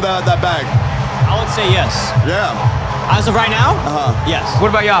other than that bag. I would say yes. Yeah. As of right now, yes. what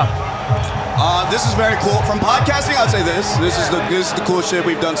about y'all? This is very cool. From podcasting, I'd say this. This is the cool shit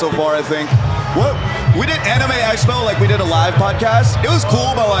we've done so far, I think. What? We did Anime Expo, like we did a live podcast. It was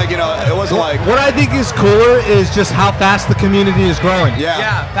cool, but like, you know, it wasn't like. What I think is cooler is just how fast the community is growing.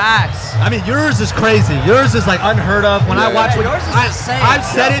 Yeah. Facts. I mean, yours is crazy. Yours is like unheard of. When I watch, yours is insane. I've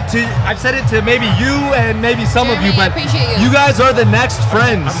said it to maybe you and maybe some of you, Jeremy, I but appreciate you. you guys are the next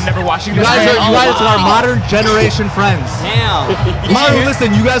friends. I'm never watching You this. guys are man. modern generation friends. Damn. Maru,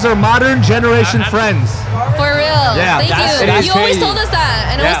 listen, you guys are modern generation friends. For real. Yeah, Thank you. that's You always crazy. told us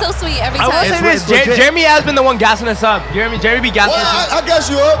that, and it was so sweet every I will time. say It's this: legit. Jeremy has been the one gassing us up. Jeremy be gassing Well, us up. I guess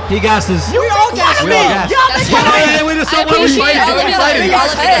you up. He gasses. We all gas We me. all gas. That's Oh, right. yeah, we just I appreciate all of you guys. All of you We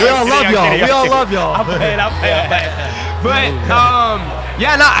guys. all love y'all. We all love y'all. I'll play it. But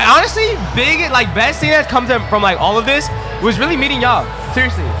yeah, no. Honestly, like best thing that comes from like all of this was really meeting y'all.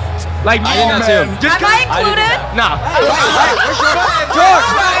 Seriously, like meeting Oh, y'all too. man. Just Am I included? Nah.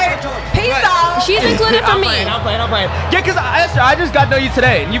 Peace out. She's included for me. I'm playing. Yeah, cause I just got to know you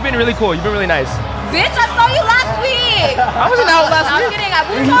today, and you've been really cool. You've been really nice. Bitch, I saw you last week. I wasn't out last I'm week. kidding. At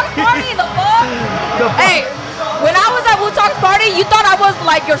Wu-Tang's party, the fuck? Hey, when I was at Wu-Tang's party, you thought I was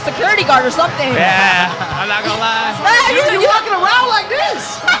like your security guard or something. Yeah, I'm not gonna lie. Hey, You walking around like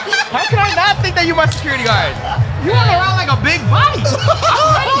this? How can I not think that you're my security guard? You walking around like a big body.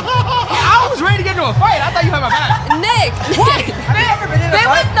 I was ready to get into a fight. I thought you had my back. Nick.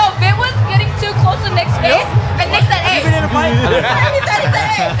 Vin was getting too close to Nick's face, and Nick said, "Hey." He said,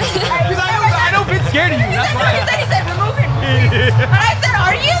 "Hey."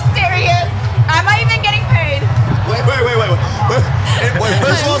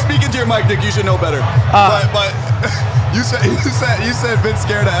 your mic, Dick. You should know better. But you said Vince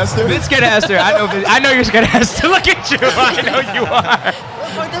scared of Esther. Vince scared of Esther. I know you're scared of Esther. Look at you. I know you are.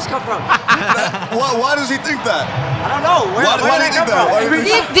 Where did this come from? Why does he think that? I don't know. Where did that come from?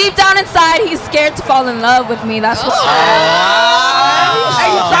 Deep down inside, he's scared to fall in love with me. That's what.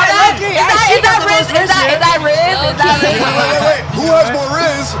 Is that Riz? Is that Riz? Wait. Who has more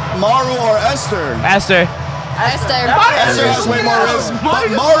Riz, Maru or Esther? Esther. Esther has way more Riz.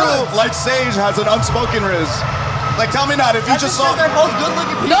 But Maru, like Sage, has an unspoken Riz. Like, tell me not if you just saw. They're both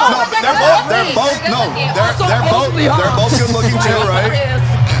good-looking people. No, they're both good looking too, right?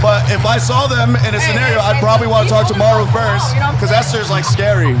 But if I saw them in a scenario, I'd probably want to talk to Maru first, because Esther's like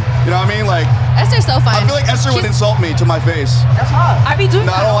scary. You know what I mean? Like Esther's so fine. I feel like Esther would insult me to my face. That's hot. I be doing.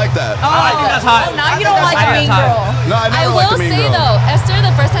 No, I don't like that. I think that's hot. Oh, now you don't like the mean girl. No, I never liked the mean girl. Though, Esther,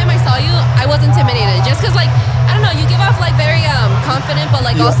 the first time I saw you, I was intimidated, just because like I don't know, you give off like very confident, but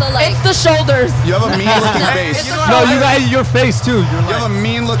like also like it's the shoulders. You have a mean looking face. No, you got your face too. You have a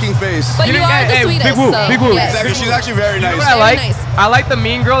mean looking face. But you are the sweetest. Big woo. Yes. Exactly. She's actually very nice. You know what I like the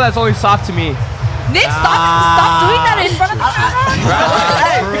mean girl that's only soft to me. Nick, stop doing that in front of the camera.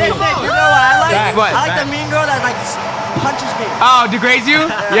 Hey, Nick, you know what I like? What? I like the mean girl that like punches me. Oh, degrades you?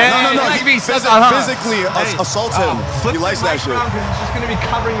 Yeah. No. Like He physically assaults him. He likes that shit. It's just gonna be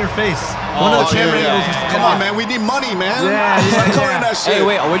covering your face. One of the camera angles. Come on, man. We need money, man. Stop covering that shit. Hey,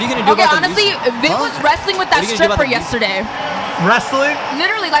 wait. What are you gonna do Okay, about honestly, Vic was wrestling with that What are you gonna do stripper about the- yesterday. Wrestling?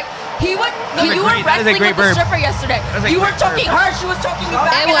 Literally, like you were wrestling great with the verb. stripper yesterday. You were choking her, she was choking you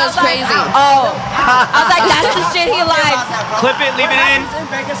back. It and I was like, crazy. Oh, I was like, that's the shit he likes. Clip it, leave it in.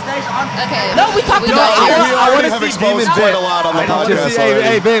 Okay. No, we talked about We it. already have exposed quite a lot on the podcast Hey,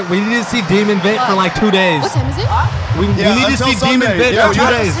 already. Vin, we need to see Demon Vin for like 2 days. What time is it? We need to see Demon Vin for 2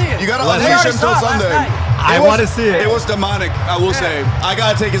 days. You gotta unleash him till Sunday. I want to see it. It was demonic, I will say. I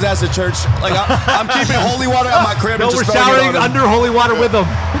gotta take his ass to church. Like I'm keeping holy water at my crib. No, and we're just throwing showering it on him. under holy water with him.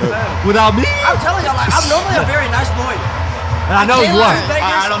 Without me? I'm telling you, like, I'm normally a very nice boy. And I know you are.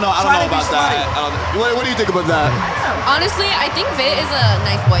 I don't know about that. What do you think about that? Honestly, I think Vit is a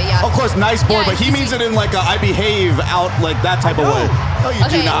nice boy. Yeah. Of course, nice boy, Yeah, but he he's means it in like a I behave out like that type of way. No, you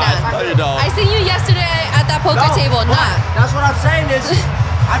do Okay, not. nah. No, you don't. I seen you yesterday at that poker table. Nah. That's what I'm saying is,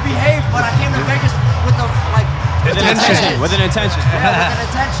 I behave, but I came to Vegas with the like. With an intention. With an intention. Yeah, with an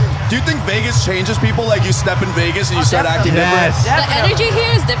intention. Do you think Vegas changes people? Like you step in Vegas and you start acting different? The energy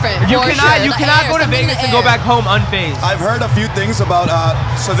here is different. You for cannot sure. The go air, to something in Vegas the and go air. back home unfazed. I've heard a few things about,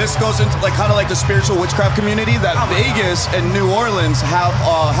 so this goes into like kind of like the spiritual witchcraft community that Vegas and New Orleans have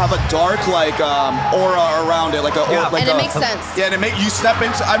a dark like aura around it, like a like And it makes sense. Yeah, and it make you step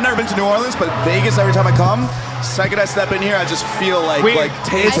into. I've never been to New Orleans, but Vegas every time I come, second I step in here, I just feel like I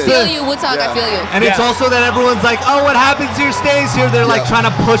tainted. feel you, Woodstock. I feel you. And it's also that everyone's like, oh, what happens here stays here. They're like trying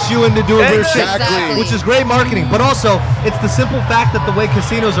to push you into doing weird shit. Exactly. Which is great marketing. But also, it's the simple fact that the way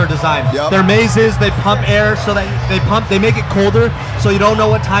casinos are designed. Yep. They're mazes, they pump air so that they make it colder so you don't know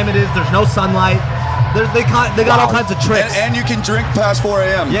what time it is. There's no sunlight. They got all kinds of tricks. And you can drink past 4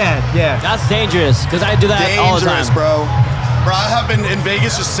 a.m. Yeah. That's dangerous because I do that all the time. Dangerous, bro. Bro, I have been in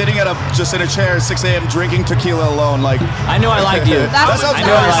Vegas just sitting in a chair at 6 a.m. drinking tequila alone. Like I know I like you. That sounds I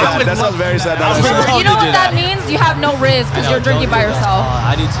know very I like sad. you. That sounds very sad. You know what that means? You have no riz because you're drinking by yourself.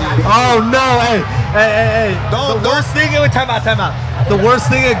 I do too. Oh no! Hey! The worst thing. Time out. The worst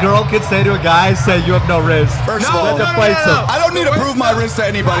thing a girl could say to a guy is say you have no riz. First of all, I don't need to prove my riz to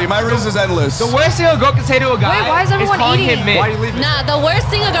anybody. My riz is endless. The worst thing a girl can say to a guy Wait, why is everyone calling eating? him mid. Why are you leaving? Nah, the worst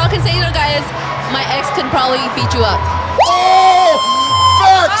thing a girl can say to a guy is, "My ex could probably beat you up."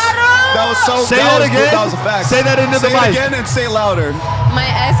 Facts! That was so. Say that again. That was a fact. Say that into the Say mic. it again and say louder. My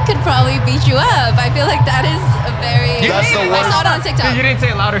ex could probably beat you up. I feel like that is a very. That's the I worst. saw it on TikTok. You didn't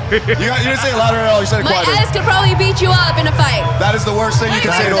say it louder. You didn't say it louder at all. You said it My quieter. ex could probably beat you up in a fight. That is the worst thing you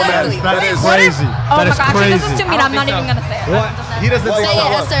can say to a man. Exactly. That is crazy. Oh That my is gosh, crazy. this is too mean. I'm not even gonna say it. What? He doesn't Say think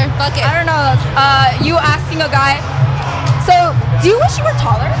it, so. Esther. Fuck it. I don't know. You asking a guy. So, do you wish you were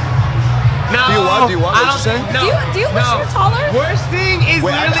taller? No. Do you what? Do you what? I What'd don't you say? No. Do you wish you were taller? Worst thing is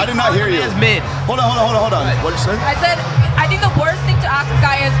Wait, literally I did not hear you. calling him as mid. Hold on. What'd you say? I said I think the worst thing to ask a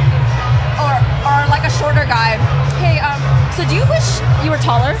guy is, or like a shorter guy. Hey, so do you wish you were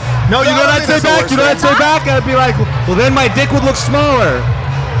taller? No, you know what I'd say back? You know what I'd say back? I'd be like, well, then my dick would look smaller.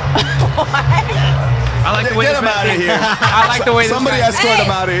 I like the way Get this him man out of thinks. here. I like the way this Somebody guy escort thinks.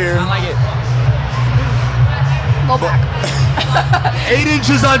 him out of here. I like it. Go back. 8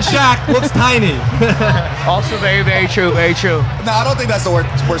 inches on Shaq looks tiny. Also very, very true. Very true. No, I don't think that's the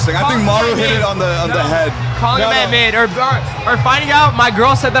worst thing. I think Maru hit it on the head. Calling him at mid or finding out my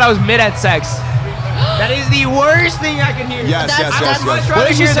girl said that I was mid at sex. That is the worst thing I can hear. Yes. I'd much What rather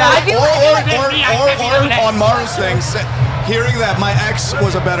did she hear say? that. Or on Mara's thing, hearing that my ex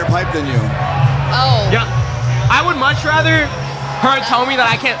was a better pipe than you. Oh. Yeah. I would much rather her tell me that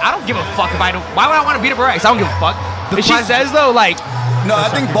I don't give a fuck if I don't. Why would I want to beat up her ex? I don't give a fuck. If she says though, like. No,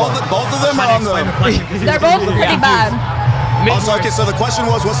 I think both of them are on the. They're both pretty bad. Also, okay, so the question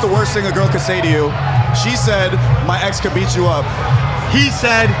was, what's the worst thing a girl could say to you? She said, my ex could beat you up. He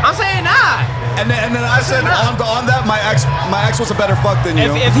said, I'm saying nah. And then I said, on that, my ex was a better fuck than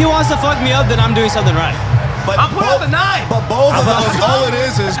you. If he wants to fuck me up, then I'm doing something right. But I'm putting up the 9. But both of those, all it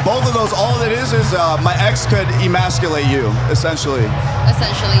is my ex could emasculate you, essentially.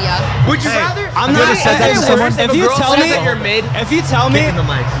 Essentially, yeah. Would you rather? I'm not said that to someone? If you tell me that you're mid, if you tell me,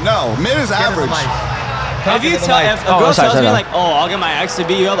 No, mid is average. if a girl tells me like, oh, I'll get my ex to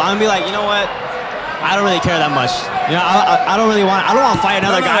beat you up, I'm gonna be like, you know what? I don't really care that much. You know, I don't want to fight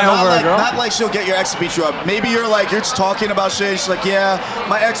another guy over a girl. Not like she'll get your ex to beat you up. Maybe you're just talking about shit. She's like, yeah,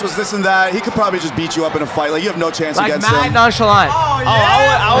 my ex was this and that. He could probably just beat you up in a fight. Like, you have no chance against him. Like mad nonchalant. Oh,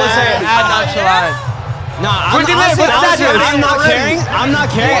 I would say mad nonchalant. No, I'm not caring. I'm not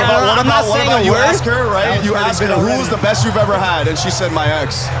caring. I'm not saying a you word. ask her, right? You ask her, who was the best you've ever had? And she said, my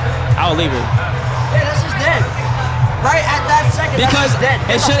ex. I'll leave it. Yeah, that's just dead. Right at that second, because dead.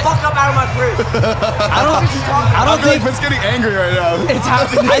 Get the fuck up out of my fridge. I don't think Vince getting angry right now. It's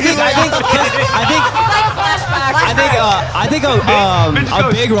happening. It's like a flashback. I think a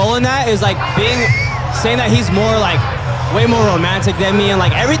big role in that is like saying that he's way more romantic than me, and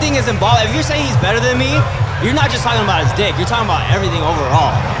like everything is involved. If you're saying he's better than me, you're not just talking about his dick. You're talking about everything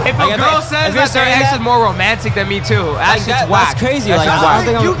overall. If a girl says that their ex is more romantic than me too, that's just whack. That's crazy. That's I don't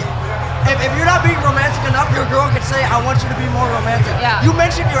think If you're not being romantic enough, your girl can say, I want you to be more romantic. Yeah. You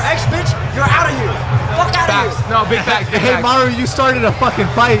mentioned your ex, bitch, you're out of here. Fuck out of here. No, big facts. hey, Maru, you started a fucking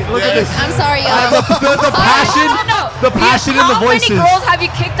fight. Look at this. I'm sorry, y'all. The passion, the passion in the voices. How many girls have you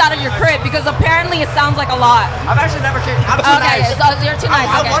kicked out of your crib? Because apparently it sounds like a lot. I've actually never kicked. I'm too Okay, nice. so you're too nice.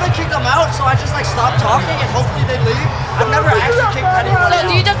 I Okay. want to kick them out, so I just stop talking and hopefully they leave. I've never actually kicked anyone So out.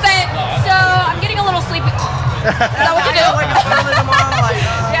 do you just say, so I'm getting a little sleepy? Is that what you do? Like early tomorrow,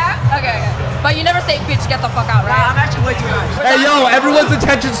 Yeah? Okay. But you never say, bitch, get the fuck out, right? I'm actually way too nice. Hey, yo, everyone's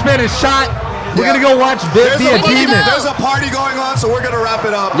attention span is shot. We're going to go watch Viv be a demon. There's a party going on, so we're going to wrap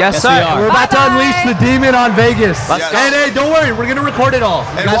it up. Yes, sir. We're about to unleash the demon on Vegas. Let's go. Hey, don't worry. We're going to record it all.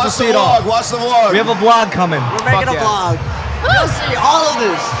 Hey, watch the vlog. Watch the vlog. We have a vlog coming. We're making a vlog. You'll see all of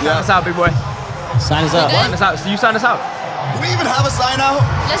this. Sign us out, big boy. Sign us up. Sign us out. So you sign us out. Do we even have a sign out?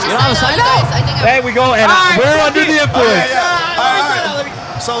 Let's just sign out, guys. I think There we go, and we're under the influence. All right.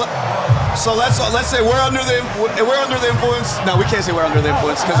 So let's say we're under the influence. No, we can't say we're under the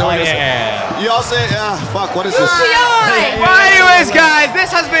influence because y'all say, fuck, what is this? Well, anyways, guys,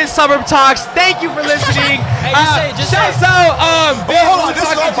 this has been Suburb Talks. Thank you for listening. Just say. So, hold on, this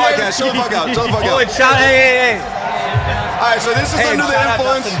is our podcast. Show the fuck out. Show the fuck out. Hey. All right, so this is under the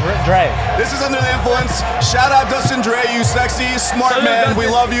influence. This is under the influence. Shout out Dustin Dre, you sexy, smart man. We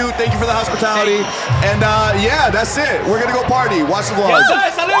love you. Thank you for the hospitality. And yeah, that's it. We're gonna go party. Watch the vlog.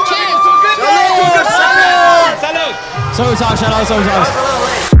 Cheers. Salud. So talk, shout out, so talk.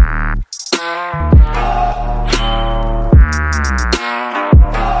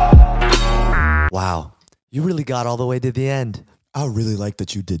 Wow, you really got all the way to the end. I really like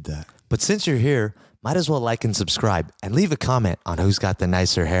that you did that. But since you're here, might as well like and subscribe and leave a comment on who's got the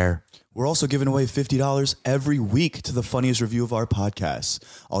nicer hair. We're also giving away $50 every week to the funniest review of our podcast.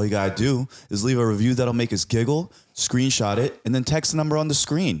 All you gotta do is leave a review that'll make us giggle, screenshot it, and then text the number on the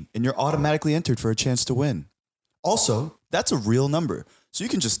screen, and you're automatically entered for a chance to win. Also, that's a real number, so you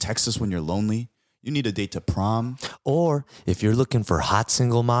can just text us when you're lonely, you need a date to prom, or if you're looking for hot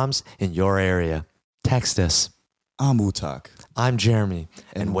single moms in your area, text us. I'm Utak. I'm Jeremy,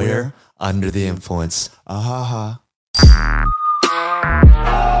 and we're Under the Influence. Ahaha.